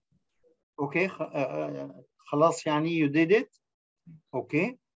side. Okay. خلاص يعني you did it?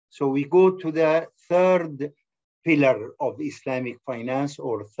 Okay. So we go to the third pillar of Islamic finance,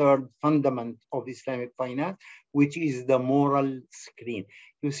 or third fundament of Islamic finance, which is the moral screen.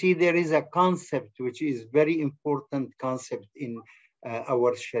 You see, there is a concept which is very important concept in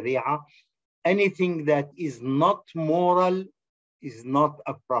our Sharia. Anything that is not moral is not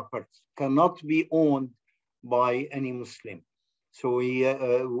a property, cannot be owned by any Muslim. So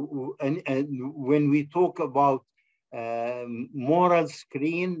when we talk about moral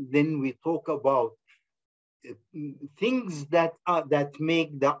screen, then we talk about things that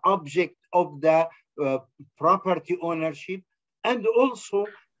make the object of the property ownership, and also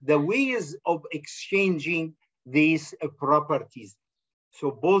the ways of exchanging these properties. So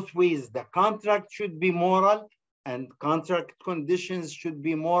both ways, the contract should be moral and contract conditions should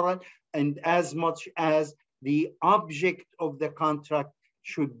be moral, and as much as the object of the contract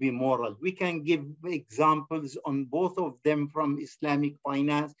should be moral. We can give examples on both of them from Islamic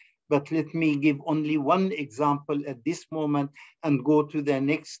finance, but let me give only one example at this moment and go to the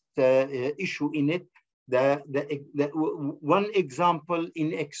next issue in it. The one example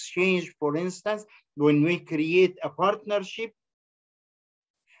in exchange, for instance, when we create a partnership,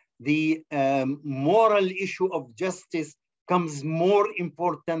 the moral issue of justice comes more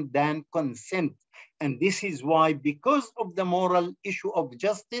important than consent. And this is why, because of the moral issue of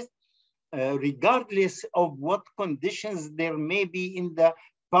justice, regardless of what conditions there may be in the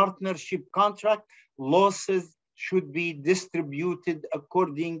partnership contract, losses should be distributed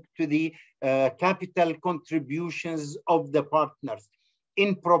according to the capital contributions of the partners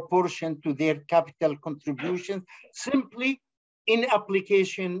in proportion to their capital contributions, simply in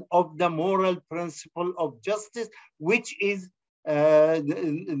application of the moral principle of justice, which is a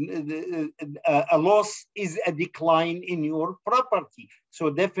loss is a decline in your property. So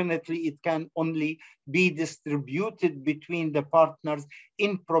definitely it can only be distributed between the partners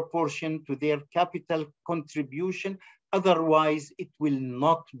in proportion to their capital contribution. Otherwise, it will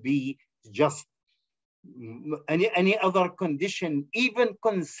not be just. Any other condition, even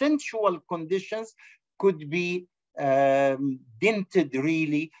consensual conditions, could be dented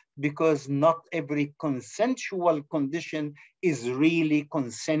really, because not every consensual condition is really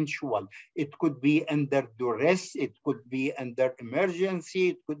consensual. It could be under duress, it could be under emergency,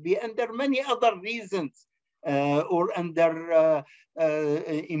 it could be under many other reasons, or under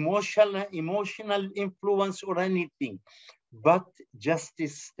emotional influence or anything. But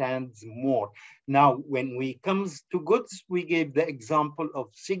justice stands more. Now, when we comes to goods, we gave the example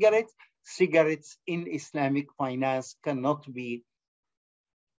of cigarettes. Cigarettes in Islamic finance cannot be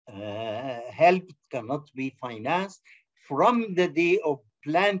helped, cannot be financed from the day of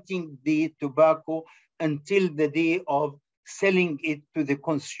planting the tobacco until the day of selling it to the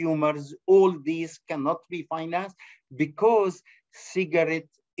consumers. All these cannot be financed because cigarette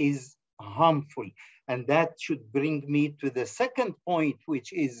is harmful. And that should bring me to the second point,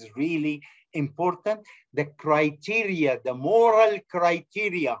 which is really important: the criteria, the moral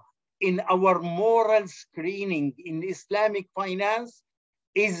criteria in our moral screening in Islamic finance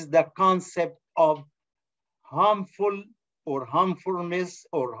is the concept of harmful or harmfulness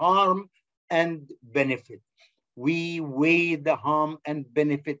or harm and benefit. We weigh the harm and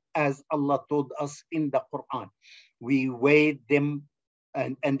benefit as Allah told us in the Quran. We weigh them,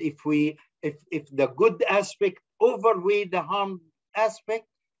 and if the good aspect overweigh the harm aspect,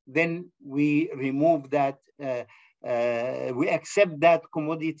 then we remove that, we accept that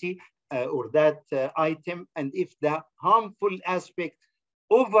commodity or that item. And if the harmful aspect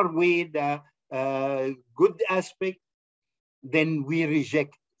overweigh the good aspect, then we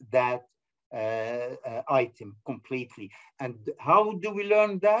reject that item completely. And how do we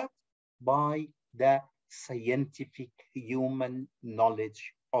learn that? By the scientific human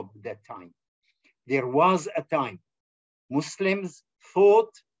knowledge of the time. There was a time Muslims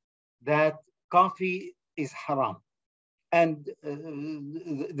thought that coffee is haram, and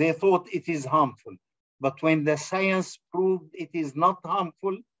they thought it is harmful. But when the science proved it is not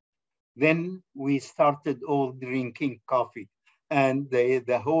harmful, then we started all drinking coffee, and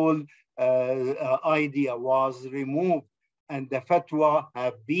the whole idea was removed, and the fatwa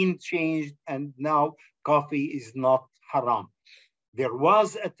have been changed, and now coffee is not haram. There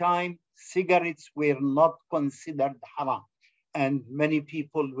was a time cigarettes were not considered haram, and many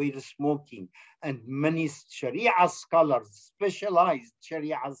people were smoking, and many Sharia scholars, specialized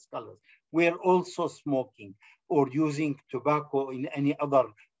Sharia scholars, were also smoking or using tobacco in any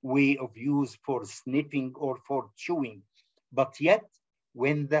other way of use for sniffing or for chewing. But yet,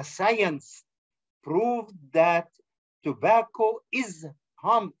 when the science proved that tobacco is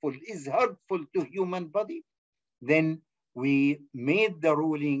harmful, is hurtful to human body, then we made the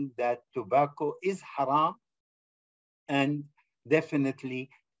ruling that tobacco is haram, and definitely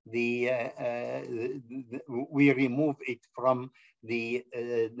we remove it from the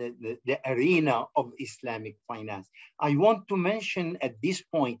arena of Islamic finance. I want to mention at this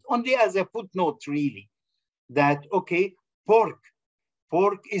point, only as a footnote really, that, okay, pork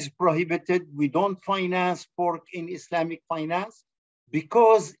is prohibited. We don't finance pork in Islamic finance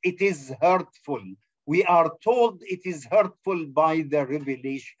because it is hurtful. We are told it is hurtful by the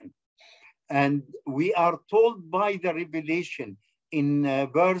revelation. And we are told by the revelation in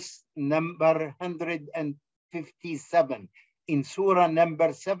verse number 157 in Surah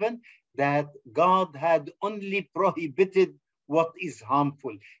number 7 that God had only prohibited what is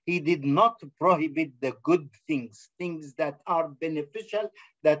harmful. He did not prohibit the good things. Things that are beneficial,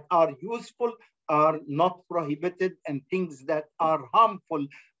 that are useful, are not prohibited, and things that are harmful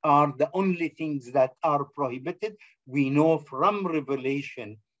are the only things that are prohibited. We know from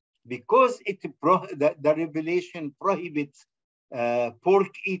revelation, because the revelation prohibits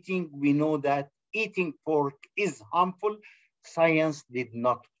pork eating, we know that eating pork is harmful. Science did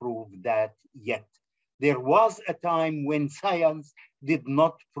not prove that yet. There was a time when science did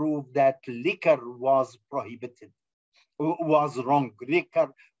not prove that liquor was prohibited, was wrong,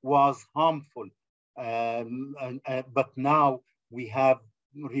 liquor was harmful. But now we have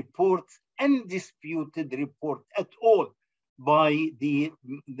reports, undisputed report at all, by the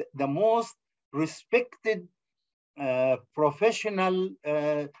most respected professional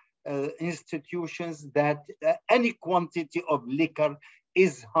institutions that any quantity of liquor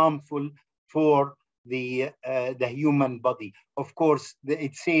is harmful for the human body. Of course,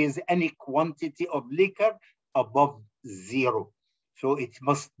 it says any quantity of liquor above zero. So it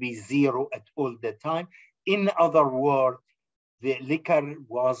must be zero at all the time. In other words, the liquor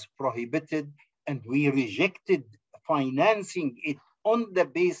was prohibited, and we rejected financing it on the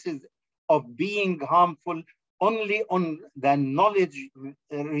basis of being harmful only on the knowledge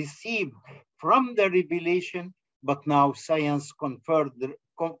received from the revelation. But now science confirmed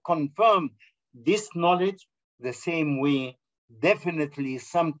this knowledge. The same way, definitely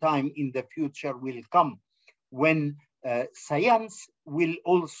sometime in the future will come when science will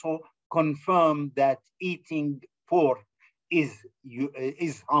also confirm that eating pork is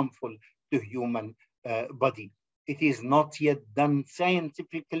harmful to human body. It is not yet done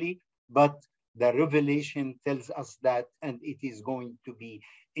scientifically, but the revelation tells us that, and it is going to be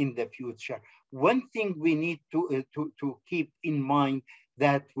in the future. One thing we need to keep in mind,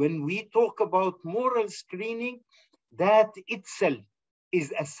 that when we talk about moral screening, that itself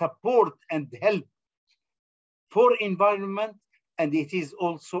is a support and help for environment, and it is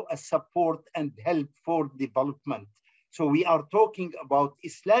also a support and help for development. So we are talking about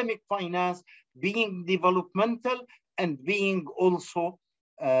Islamic finance being developmental and being also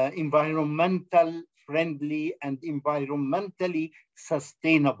environmental friendly and environmentally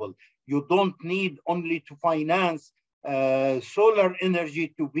sustainable. You don't need only to finance solar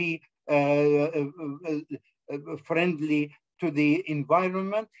energy to be friendly to the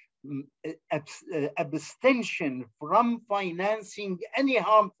environment. Abstention from financing any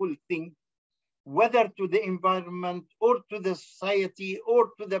harmful thing, whether to the environment or to the society or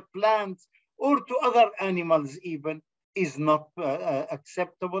to the plants or to other animals even, is not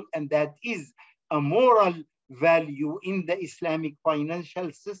acceptable. And that is a moral value in the Islamic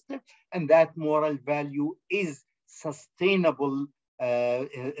financial system, and that moral value is sustainable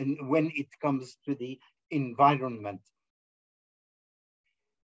when it comes to the environment.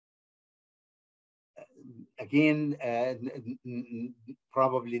 Again,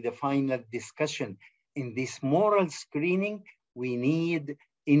 probably the final discussion in this moral screening, we need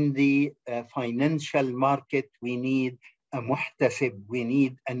in the financial market, we need a muhtasib, we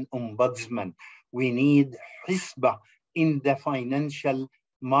need an ombudsman, we need hisba in the financial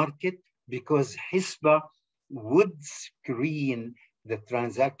market, because hisba would screen the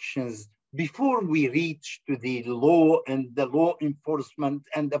transactions before we reach to the law and the law enforcement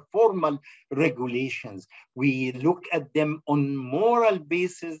and the formal regulations. We look at them on moral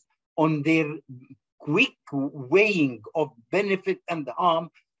basis, on their quick weighing of benefit and harm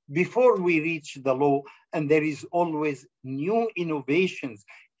before we reach the law. And there is always new innovations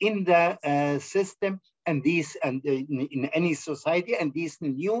in the system, and these, and in any society, and these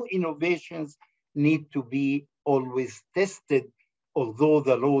new innovations need to be always tested, although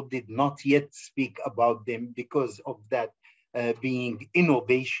the law did not yet speak about them because of that being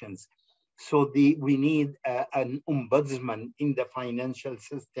innovations. So we need an ombudsman in the financial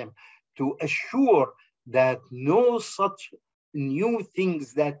system to assure that no such new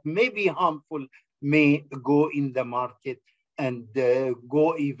things that may be harmful may go in the market and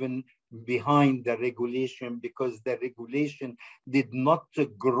go even behind the regulation, because the regulation did not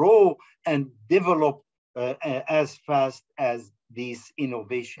grow and develop as fast as these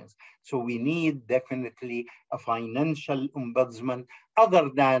innovations. So we need definitely a financial ombudsman other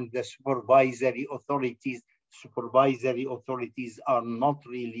than the supervisory authorities. Supervisory authorities are not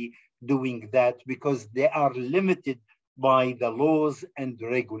really doing that because they are limited by the laws and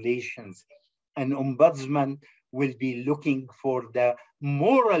regulations. An ombudsman will be looking for the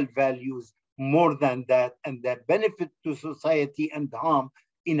moral values more than that, and the benefit to society and harm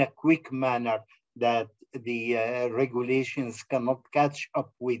in a quick manner that the regulations cannot catch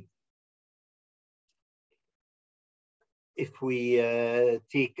up with. If we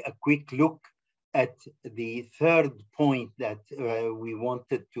take a quick look at the third point that we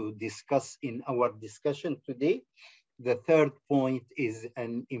wanted to discuss in our discussion today, the third point is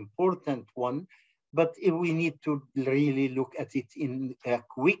an important one, but if we need to really look at it in a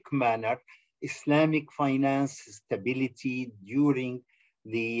quick manner. Islamic finance stability during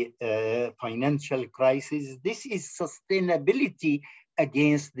the financial crisis. This is sustainability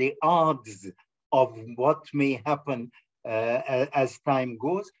against the odds of what may happen as time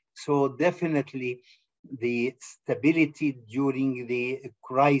goes. So definitely the stability during the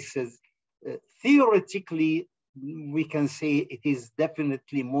crisis, theoretically, we can say it is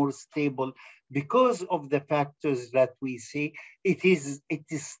definitely more stable because of the factors that we say. It is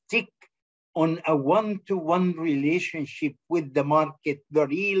stick on a one-to-one relationship with the market, the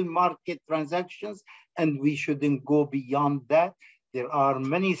real market transactions, and we shouldn't go beyond that. There are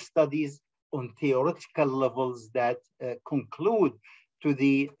many studies on theoretical levels that conclude to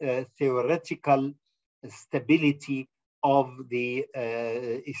the theoretical stability of the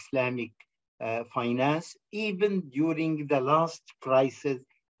Islamic finance. Even during the last crisis,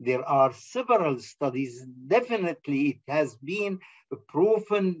 there are several studies. Definitely, it has been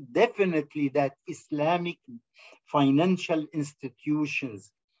proven definitely that Islamic financial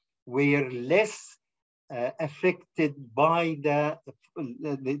institutions were less affected by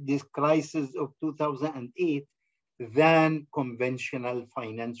this crisis of 2008 than conventional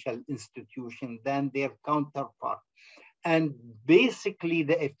financial institutions, than their counterpart. And basically,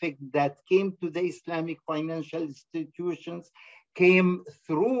 the effect that came to the Islamic financial institutions came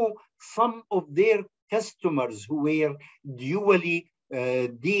through some of their customers who were dually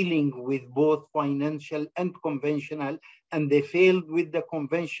dealing with both financial and conventional, and they failed with the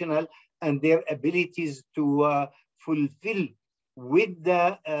conventional, and their abilities to fulfill with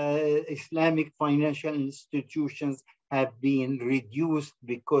the Islamic financial institutions have been reduced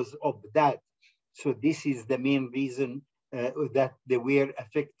because of that. So this is the main reason that they were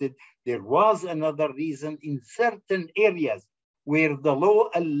affected. There was another reason in certain areas where the law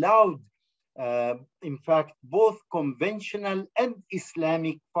allowed, in fact, both conventional and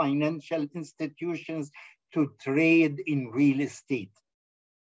Islamic financial institutions to trade in real estate.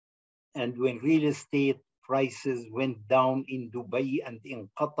 And when real estate prices went down in Dubai and in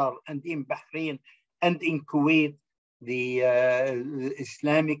Qatar and in Bahrain and in Kuwait, the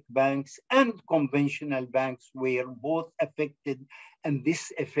Islamic banks and conventional banks were both affected, and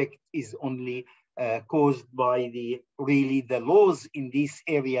this effect is only caused by the laws in these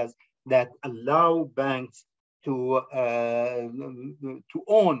areas that allow banks to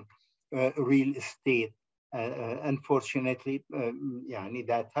own real estate. Unfortunately,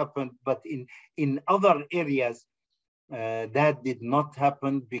 that happened, but in other areas that did not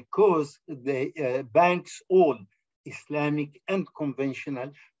happen because the banks, all Islamic and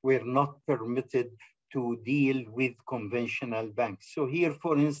conventional, were not permitted to deal with conventional banks. So here,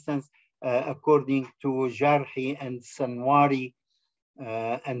 for instance, according to Jarhi and Sanwari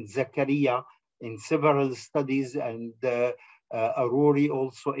and Zakaria in several studies, and Arori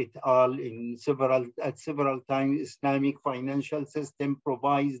also et al. At several times, Islamic financial system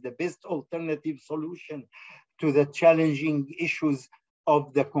provides the best alternative solution to the challenging issues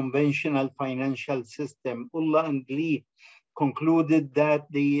of the conventional financial system. Ullah and Lee concluded that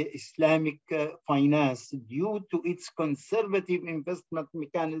the Islamic finance, due to its conservative investment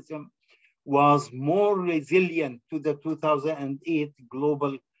mechanism, was more resilient to the 2008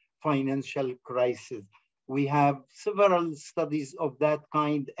 global financial crisis. We have several studies of that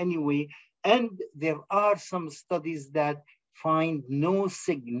kind anyway, and there are some studies that find no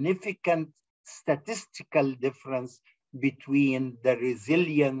significant statistical difference between the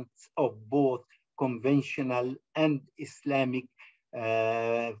resilience of both conventional and Islamic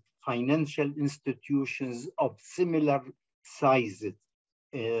financial institutions of similar sizes,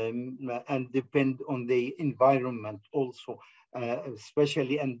 and depend on the environment also.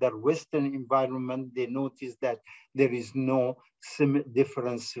 Especially under Western environment, they notice that there is no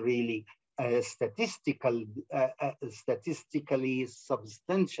difference really, statistically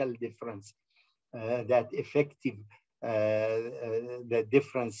substantial difference that effective the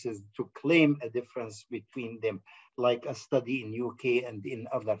differences to claim a difference between them, like a study in UK and in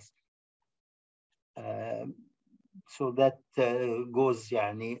others. So that goes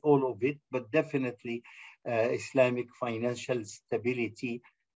all of it, but definitely Islamic financial stability.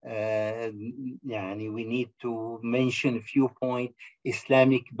 We need to mention a few points.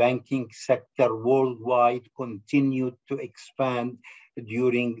 Islamic banking sector worldwide continued to expand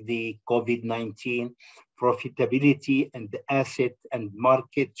during the COVID-19. Profitability and the asset and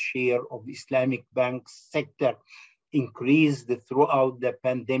market share of Islamic bank sector increased throughout the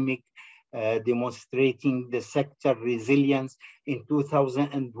pandemic, demonstrating the sector resilience. In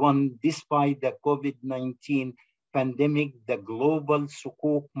 2001, despite the COVID-19 pandemic, the global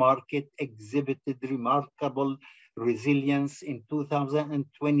sukuk market exhibited remarkable resilience. In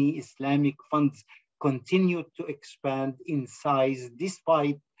 2020, Islamic funds continued to expand in size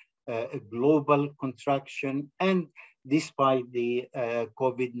despite a global contraction and despite the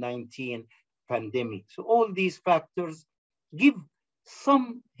COVID-19 pandemic. So all these factors give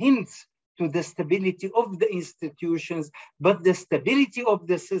some hints to the stability of the institutions, but the stability of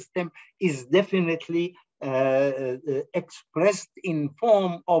the system is definitely expressed in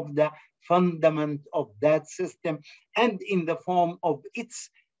form of the fundament of that system and in the form of its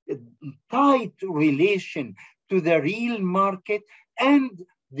tight relation to the real market and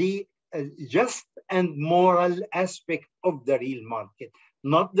the just and moral aspect of the real market.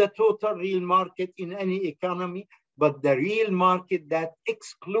 Not the total real market in any economy, but the real market that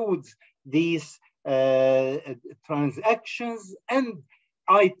excludes these transactions and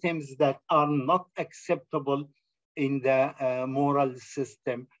items that are not acceptable in the moral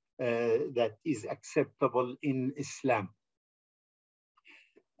system that is acceptable in Islam.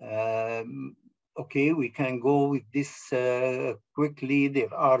 Okay, we can go with this quickly.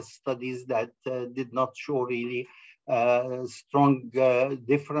 There are studies that did not show really strong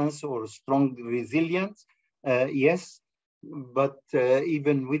difference or strong resilience. Yes, but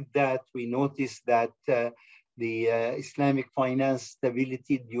even with that, we noticed that the Islamic finance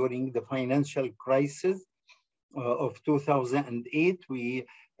stability during the financial crisis of 2008, we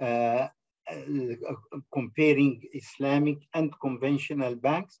comparing Islamic and conventional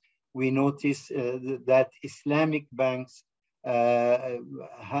banks, we notice that Islamic banks have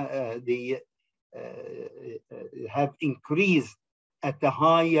increased at a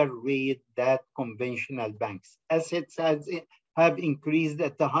higher rate than conventional banks. Assets have increased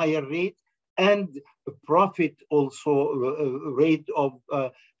at a higher rate, and profit also rate of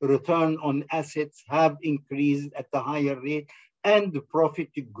return on assets have increased at a higher rate, and the profit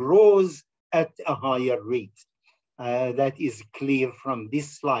grows at a higher rate. That is clear from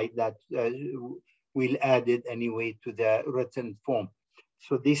this slide that we'll add it anyway to the written form.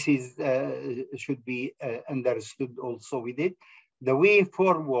 So this is should be understood also with it. The way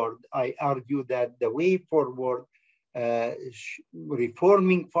forward, I argue that the way forward,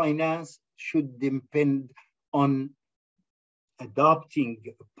 reforming finance should depend on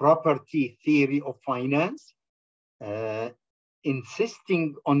adopting property theory of finance,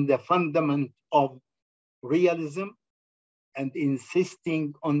 insisting on the fundament of realism, and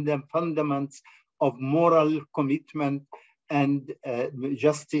insisting on the fundamentals of moral commitment, and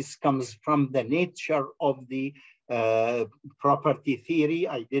justice comes from the nature of the property theory.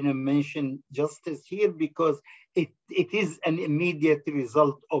 I didn't mention justice here because it is an immediate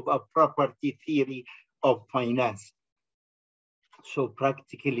result of a property theory of finance. So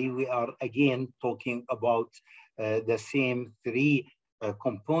practically, we are again talking about the same three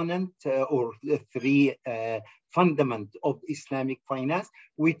component or the three fundament of Islamic finance,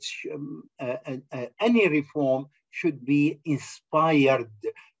 which any reform should be inspired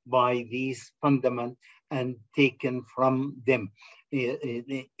by these fundamentals and taken from them.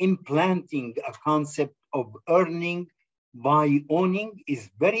 Implanting a concept of earning by owning is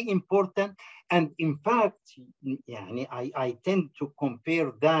very important. And in fact, I tend to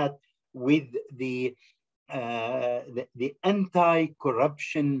compare that with the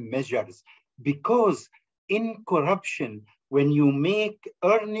anti-corruption measures, because in corruption, when you make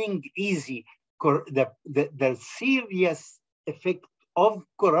earning easy, the serious effect of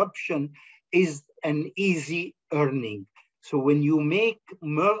corruption is an easy earning. So when you make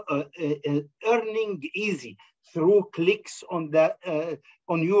earning easy through clicks on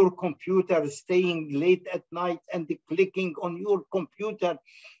your computer, staying late at night and clicking on your computer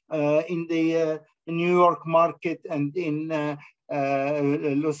in the New York market and in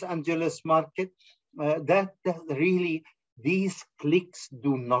Los Angeles market, that really these clicks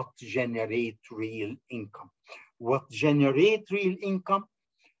do not generate real income. What generates real income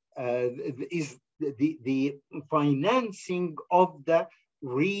is the financing of the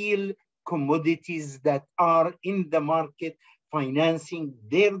real commodities that are in the market, financing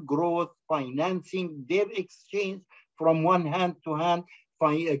their growth, financing their exchange from one hand to hand,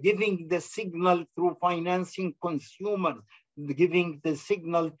 giving the signal through financing consumers, giving the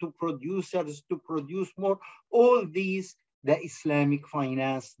signal to producers to produce more. All these the Islamic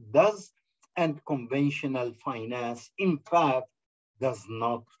finance does, and conventional finance, in fact, does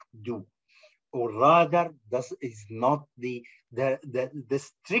not do, or rather, is not the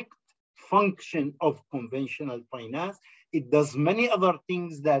strict function of conventional finance. It does many other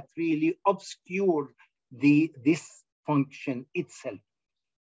things that really obscure this function itself.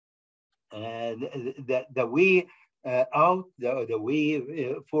 The way out, the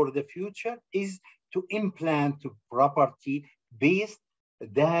way for the future is to implant property based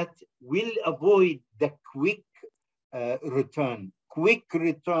that will avoid the quick return. Quick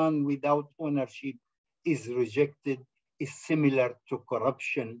return without ownership is rejected, is similar to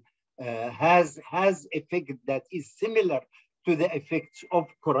corruption, has effect that is similar to the effects of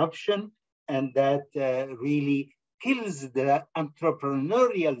corruption, and that really kills the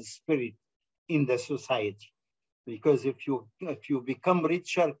entrepreneurial spirit in the society. Because if you become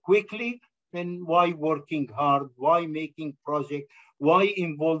richer quickly, then why working hard? Why making projects? Why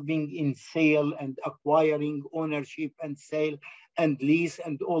involving in sale and acquiring ownership and sale and lease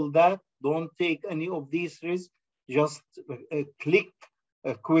and all that? Don't take any of these risks. Just click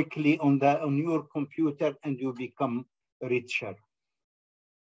quickly on your computer and you become richer.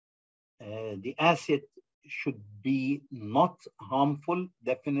 The asset should be not harmful,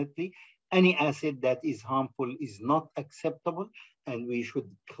 definitely. Any asset that is harmful is not acceptable, and we should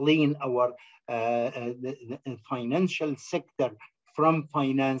clean our the financial sector from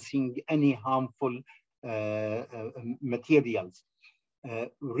financing any harmful materials.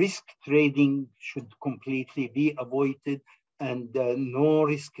 Risk trading should completely be avoided, and no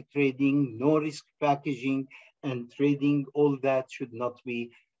risk trading, no risk packaging and trading, all that should not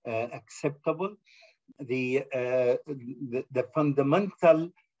be acceptable. The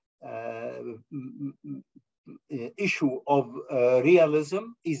fundamental issue of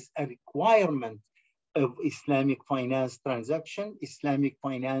realism is a requirement of Islamic finance transaction. Islamic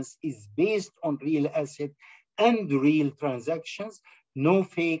finance is based on real asset and real transactions. No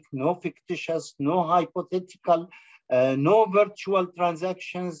fake, no fictitious, no hypothetical, no virtual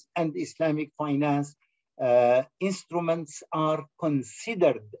transactions, and Islamic finance instruments are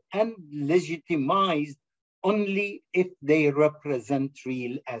considered and legitimized only if they represent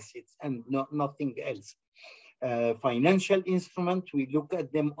real assets and nothing else. Financial instruments, we look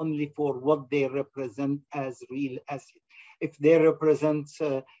at them only for what they represent as real assets. If they represent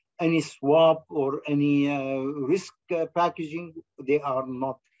any swap or any risk packaging, they are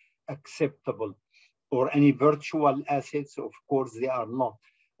not acceptable. Or any virtual assets, of course, they are not.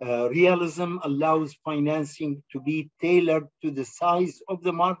 Realism allows financing to be tailored to the size of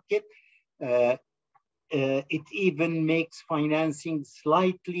the market. It even makes financing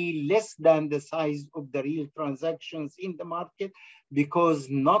slightly less than the size of the real transactions in the market, because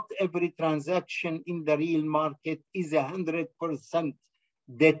not every transaction in the real market is 100%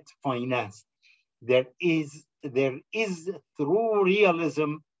 debt financed. There is through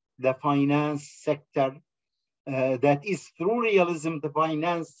realism the finance sector. That is through realism the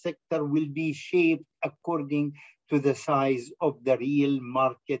finance sector will be shaped according to the size of the real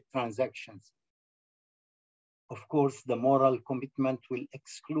market transactions. Of course, the moral commitment will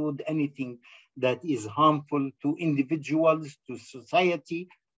exclude anything that is harmful to individuals, to society,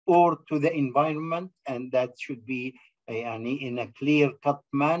 or to the environment, and that should be in a clear-cut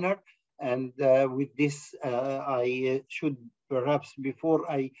manner. And with this, I should perhaps,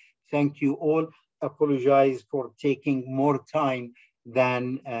 before I thank you all, apologize for taking more time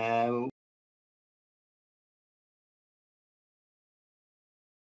than